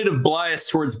cognitive bias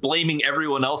towards blaming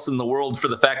everyone else in the world for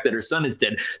the fact that her son is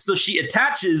dead. So she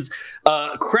attaches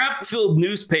crap-filled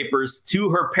newspapers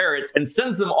to her parrots and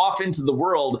sends them off into the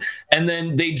world. And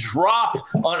then they drop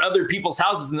on other people's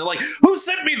houses, and they're like, "Who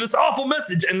sent me this awful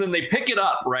message?" And then they pick it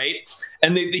up, right?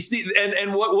 And they see,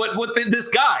 and what this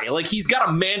guy, like, he's got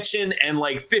a mansion and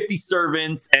like 50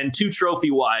 servants and 2 trophy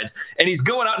wives, and he's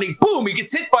going out and he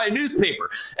gets hit by a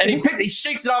newspaper, and he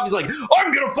shakes it off. He's like,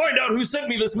 "I'm gonna find out who sent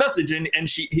me this message," and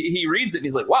he reads it, and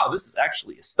he's like, "Wow, this is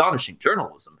actually astonishing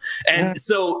journalism." And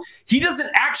so he doesn't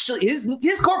actually,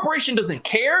 his corporation doesn't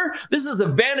care. This is a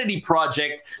vanity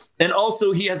project. And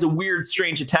also he has a weird,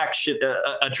 strange attraction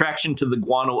to the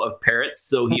guano of parrots.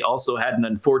 So he also had an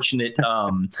unfortunate,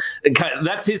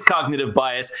 that's his cognitive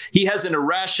bias. He has an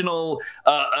irrational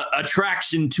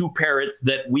attraction to parrots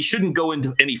that we shouldn't go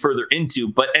into any further into.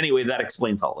 But anyway, that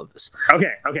explains all of this.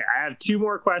 Okay. I have 2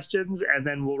 more questions, and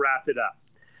then we'll wrap it up.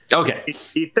 Okay.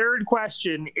 The third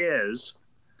question is,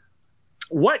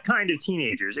 what kind of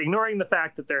teenagers, ignoring the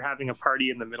fact that they're having a party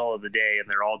in the middle of the day and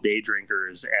they're all day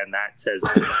drinkers, and that says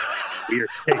weird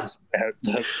things about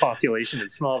the population in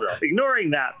Smallville, ignoring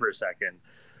that for a second,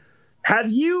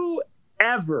 have you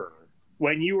ever,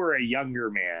 when you were a younger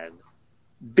man,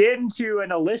 been to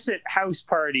an illicit house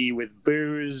party with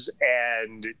booze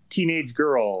and teenage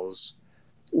girls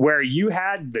where you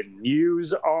had the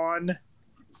news on?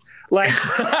 Like,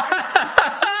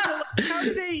 how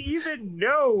do they even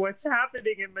know what's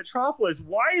happening in Metropolis?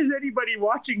 Why is anybody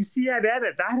watching CNN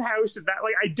at that house? And that,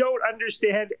 like, I don't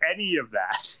understand any of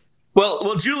that.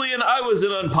 Well, Julian, I was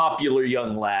an unpopular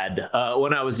young lad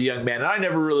when I was a young man, and I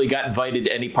never really got invited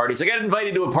to any parties. I got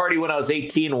invited to a party when I was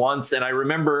 18 once, and I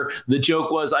remember the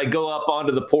joke was I go up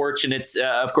onto the porch, and it's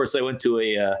of course I went to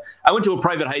a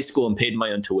private high school and paid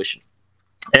my own tuition.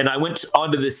 And I went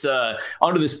onto this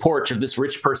porch of this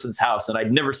rich person's house, and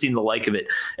I'd never seen the like of it.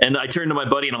 And I turned to my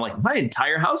buddy, and I'm like, "My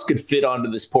entire house could fit onto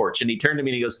this porch." And he turned to me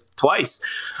and he goes, "Twice."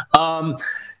 So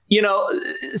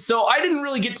I didn't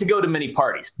really get to go to many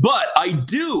parties, but I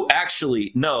do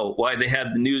actually know why they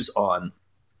had the news on.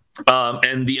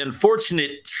 And the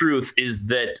unfortunate truth is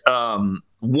that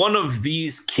one of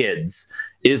these kids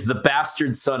is the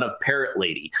bastard son of Parrot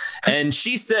Lady. And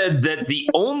she said that the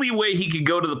only way he could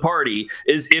go to the party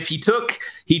is if he took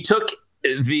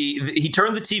he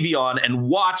turned the TV on and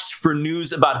watched for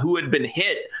news about who had been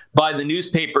hit by the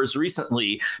newspapers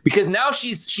recently, because now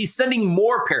she's sending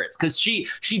more parrots, because she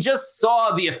just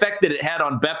saw the effect that it had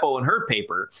on Beppo and her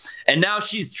paper, and now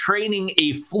she's training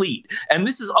a fleet. And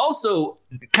this is also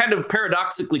kind of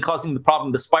paradoxically causing the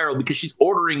problem to spiral, because she's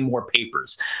ordering more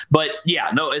papers. But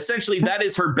yeah, no, essentially that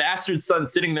is her bastard son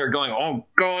sitting there going, oh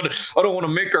God, I don't want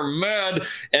to make her mad.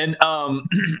 And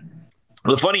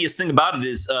the funniest thing about it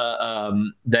is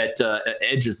that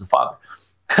Edge is the father.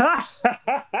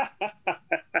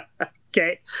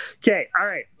 Okay. All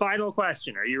right. Final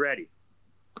question. Are you ready?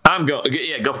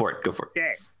 Yeah, go for it.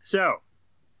 Okay. So,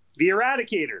 the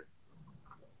Eradicator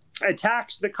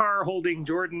attacks the car holding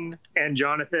Jordan and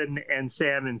Jonathan and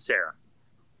Sam and Sarah.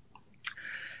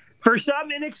 For some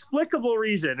inexplicable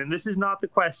reason, and this is not the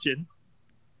question,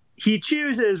 he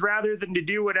chooses, rather than to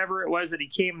do whatever it was that he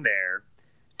came there,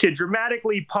 to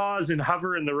dramatically pause and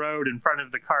hover in the road in front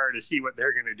of the car to see what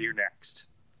they're going to do next.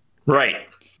 Right.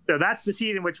 So that's the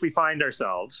scene in which we find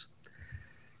ourselves.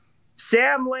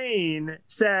 Sam Lane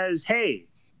says, hey,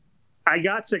 I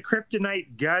got a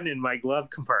kryptonite gun in my glove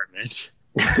compartment.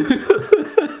 You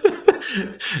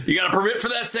got a permit for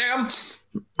that, Sam?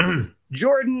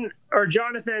 Jordan or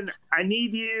Jonathan, I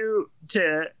need you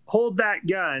to hold that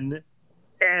gun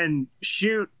and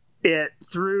shoot it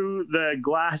through the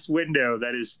glass window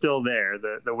that is still there,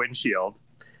 the windshield,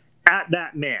 at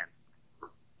that man.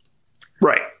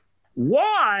 Right.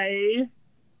 Why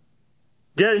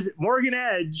does Morgan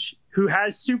Edge, who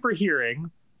has super hearing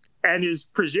and is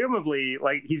presumably,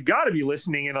 like, he's got to be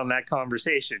listening in on that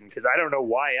conversation, because I don't know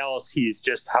why else he's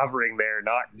just hovering there,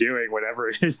 not doing whatever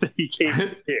it is that he came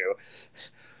to do.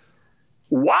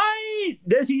 Why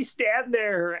does he stand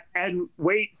there and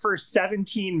wait for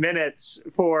 17 minutes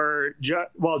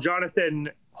while Jonathan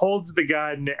holds the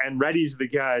gun and readies the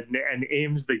gun and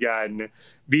aims the gun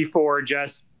before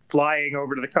just flying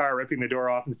over to the car, ripping the door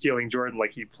off and stealing Jordan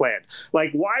like he planned?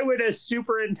 Like, why would a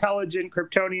super intelligent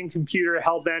Kryptonian computer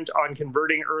hell-bent on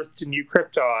converting Earth to New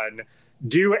Krypton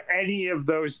do any of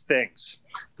those things?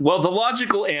 Well, the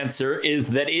logical answer is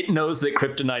that it knows that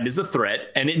kryptonite is a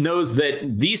threat, and it knows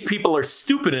that these people are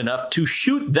stupid enough to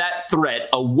shoot that threat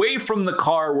away from the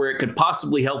car where it could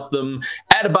possibly help them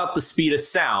at about the speed of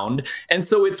sound. And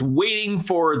so it's waiting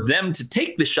for them to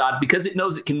take the shot, because it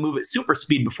knows it can move at super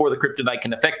speed before the kryptonite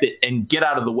can affect it and get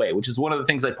out of the way, which is one of the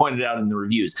things I pointed out in the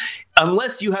reviews.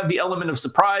 Unless you have the element of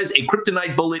surprise, a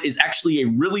kryptonite bullet is actually a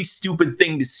really stupid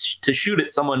thing to shoot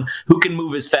at someone who can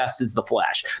move as fast as the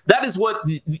Flash. That is what,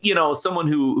 someone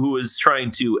who is trying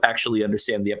to actually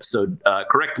understand the episode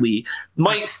correctly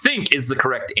might think is the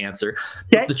correct answer.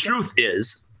 But the truth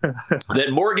is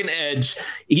that Morgan Edge,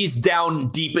 he's down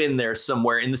deep in there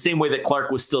somewhere, in the same way that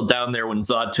Clark was still down there when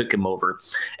Zod took him over.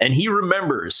 And he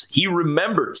remembers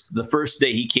the first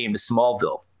day he came to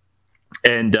Smallville.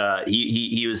 And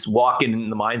he was walking in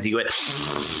the mines. He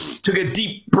took a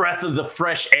deep breath of the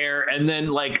fresh air, and then,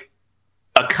 like,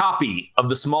 a copy of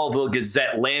the Smallville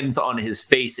Gazette lands on his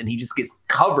face, and he just gets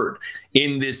covered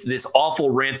in this awful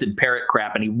rancid parrot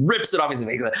crap, and he rips it off his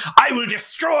face. I will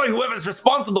destroy whoever's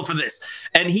responsible for this.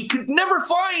 And he could never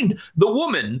find the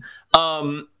woman,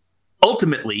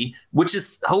 ultimately, which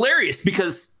is hilarious,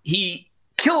 because he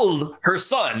killed her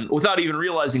son without even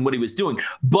realizing what he was doing.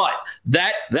 But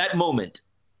that moment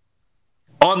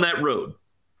on that road,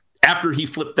 after he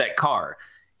flipped that car,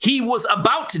 he was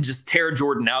about to just tear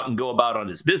Jordan out and go about on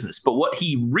his business. But what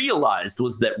he realized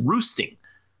was that roosting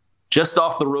just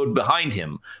off the road behind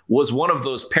him was one of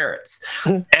those parrots.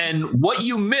 And what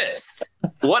you missed,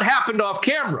 what happened off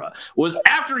camera, was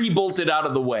after he bolted out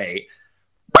of the way,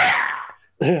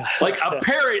 like a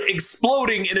parrot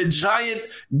exploding in a giant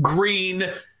green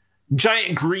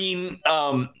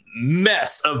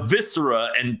mess of viscera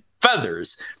and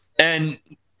feathers.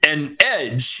 And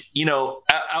Edge,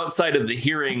 outside of the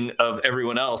hearing of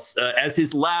everyone else, as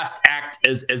his last act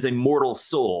as a mortal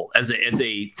soul, as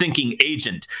a thinking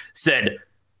agent, said,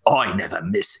 I never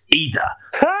miss either,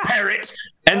 parrot.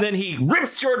 And then he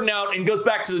rips Jordan out and goes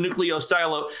back to the nuclear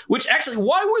silo, which actually,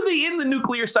 why were they in the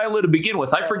nuclear silo to begin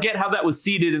with? I forget how that was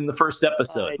seeded in the first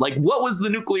episode. Like, what was the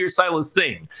nuclear silo's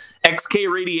thing?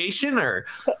 XK radiation or?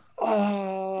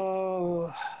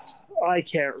 Oh, I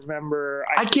can't remember.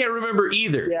 I can't remember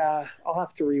either. Yeah, I'll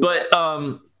have to read. But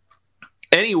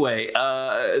anyway,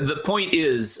 the point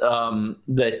is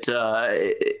that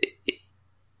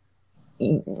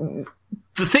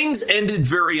the things ended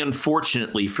very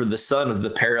unfortunately for the son of the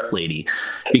parrot lady,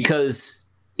 because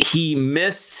he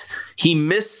missed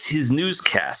his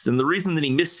newscast, and the reason that he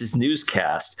missed his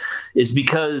newscast is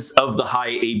because of the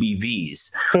high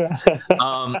ABVs.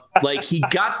 Like, he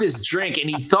got this drink and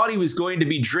he thought he was going to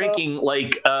be drinking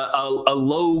like a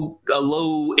low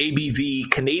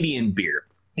ABV Canadian beer.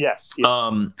 Yes.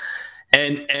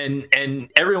 And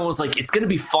everyone was like, it's going to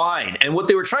be fine. And what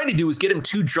they were trying to do was get him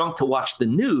too drunk to watch the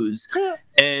news.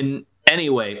 And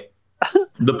anyway,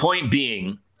 the point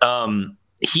being,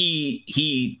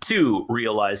 he too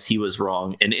realized he was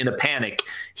wrong, and in a panic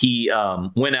he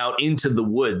went out into the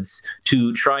woods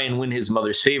to try and win his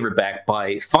mother's favor back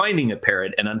by finding a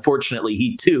parrot, and unfortunately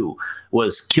he too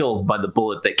was killed by the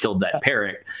bullet that killed that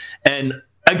parrot. And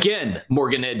again,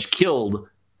 Morgan Edge killed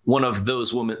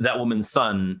that woman's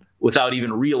son without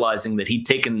even realizing that he'd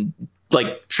taken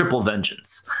like triple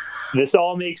vengeance. This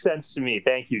all makes sense to me.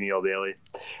 Thank you, Neil Bailey.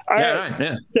 All right.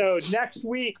 Yeah. So next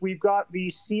week, we've got the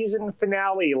season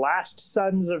finale, Last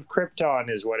Sons of Krypton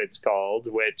is what it's called,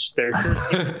 which there's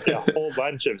a whole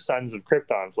bunch of Sons of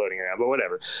Krypton floating around, but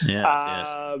whatever. Yes.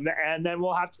 And then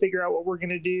we'll have to figure out what we're going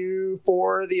to do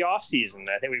for the off season.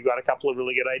 I think we've got a couple of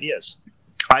really good ideas.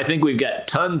 I think we've got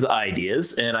tons of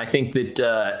ideas, and I think that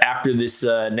after this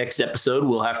next episode,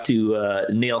 we'll have to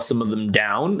nail some of them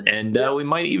down, and we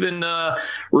might even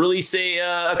release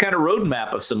a kind of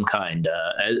roadmap of some kind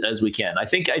as we can. I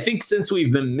think since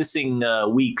we've been missing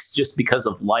weeks just because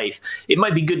of life, it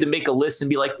might be good to make a list and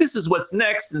be like, this is what's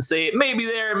next, and say it may be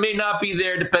there, it may not be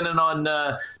there, depending on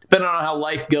how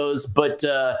life goes. But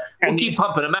we'll keep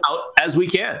pumping them out as we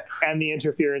can. And the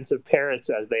interference of parrots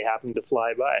as they happen to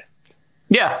fly by.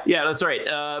 Yeah, that's right.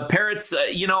 Parrots,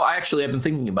 I actually have been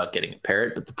thinking about getting a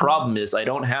parrot, but the problem is I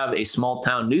don't have a small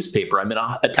town newspaper. I'm in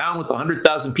a town with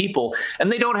 100,000 people, and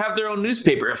they don't have their own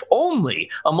newspaper, if only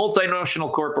a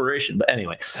multinational corporation. But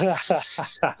anyway. All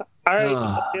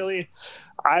right, Bailey,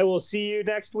 I will see you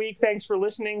next week. Thanks for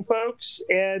listening, folks.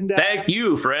 And thank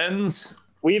you, friends.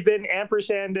 We've been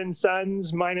Ampersand and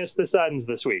Sons minus the Sons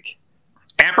this week.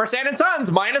 Ampersand and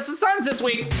Sons minus the Sons this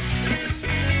week.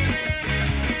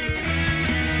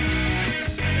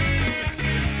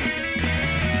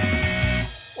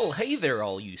 Well, hey there,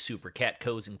 all you super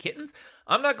catcos and kittens.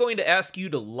 I'm not going to ask you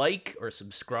to like or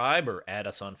subscribe or add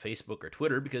us on Facebook or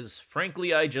Twitter because,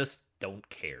 frankly, I just don't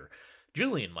care.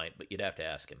 Julian might, but you'd have to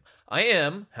ask him. I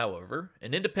am, however,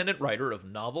 an independent writer of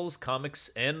novels,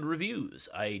 comics, and reviews.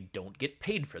 I don't get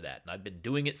paid for that, and I've been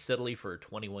doing it steadily for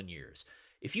 21 years.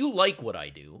 If you like what I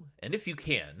do, and if you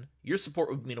can, your support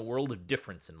would mean a world of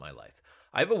difference in my life.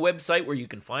 I have a website where you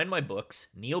can find my books,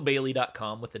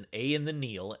 neilbailey.com with an A in the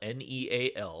Neil,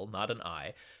 N-E-A-L, not an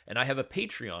I, and I have a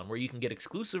Patreon where you can get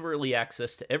exclusive early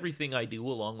access to everything I do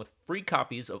along with free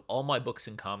copies of all my books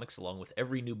and comics along with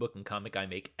every new book and comic I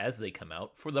make as they come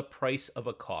out for the price of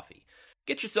a coffee.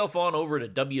 Get yourself on over to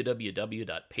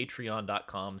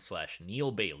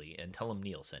www.patreon.com/neilbailey and tell them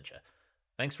Neil sent you.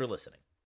 Thanks for listening.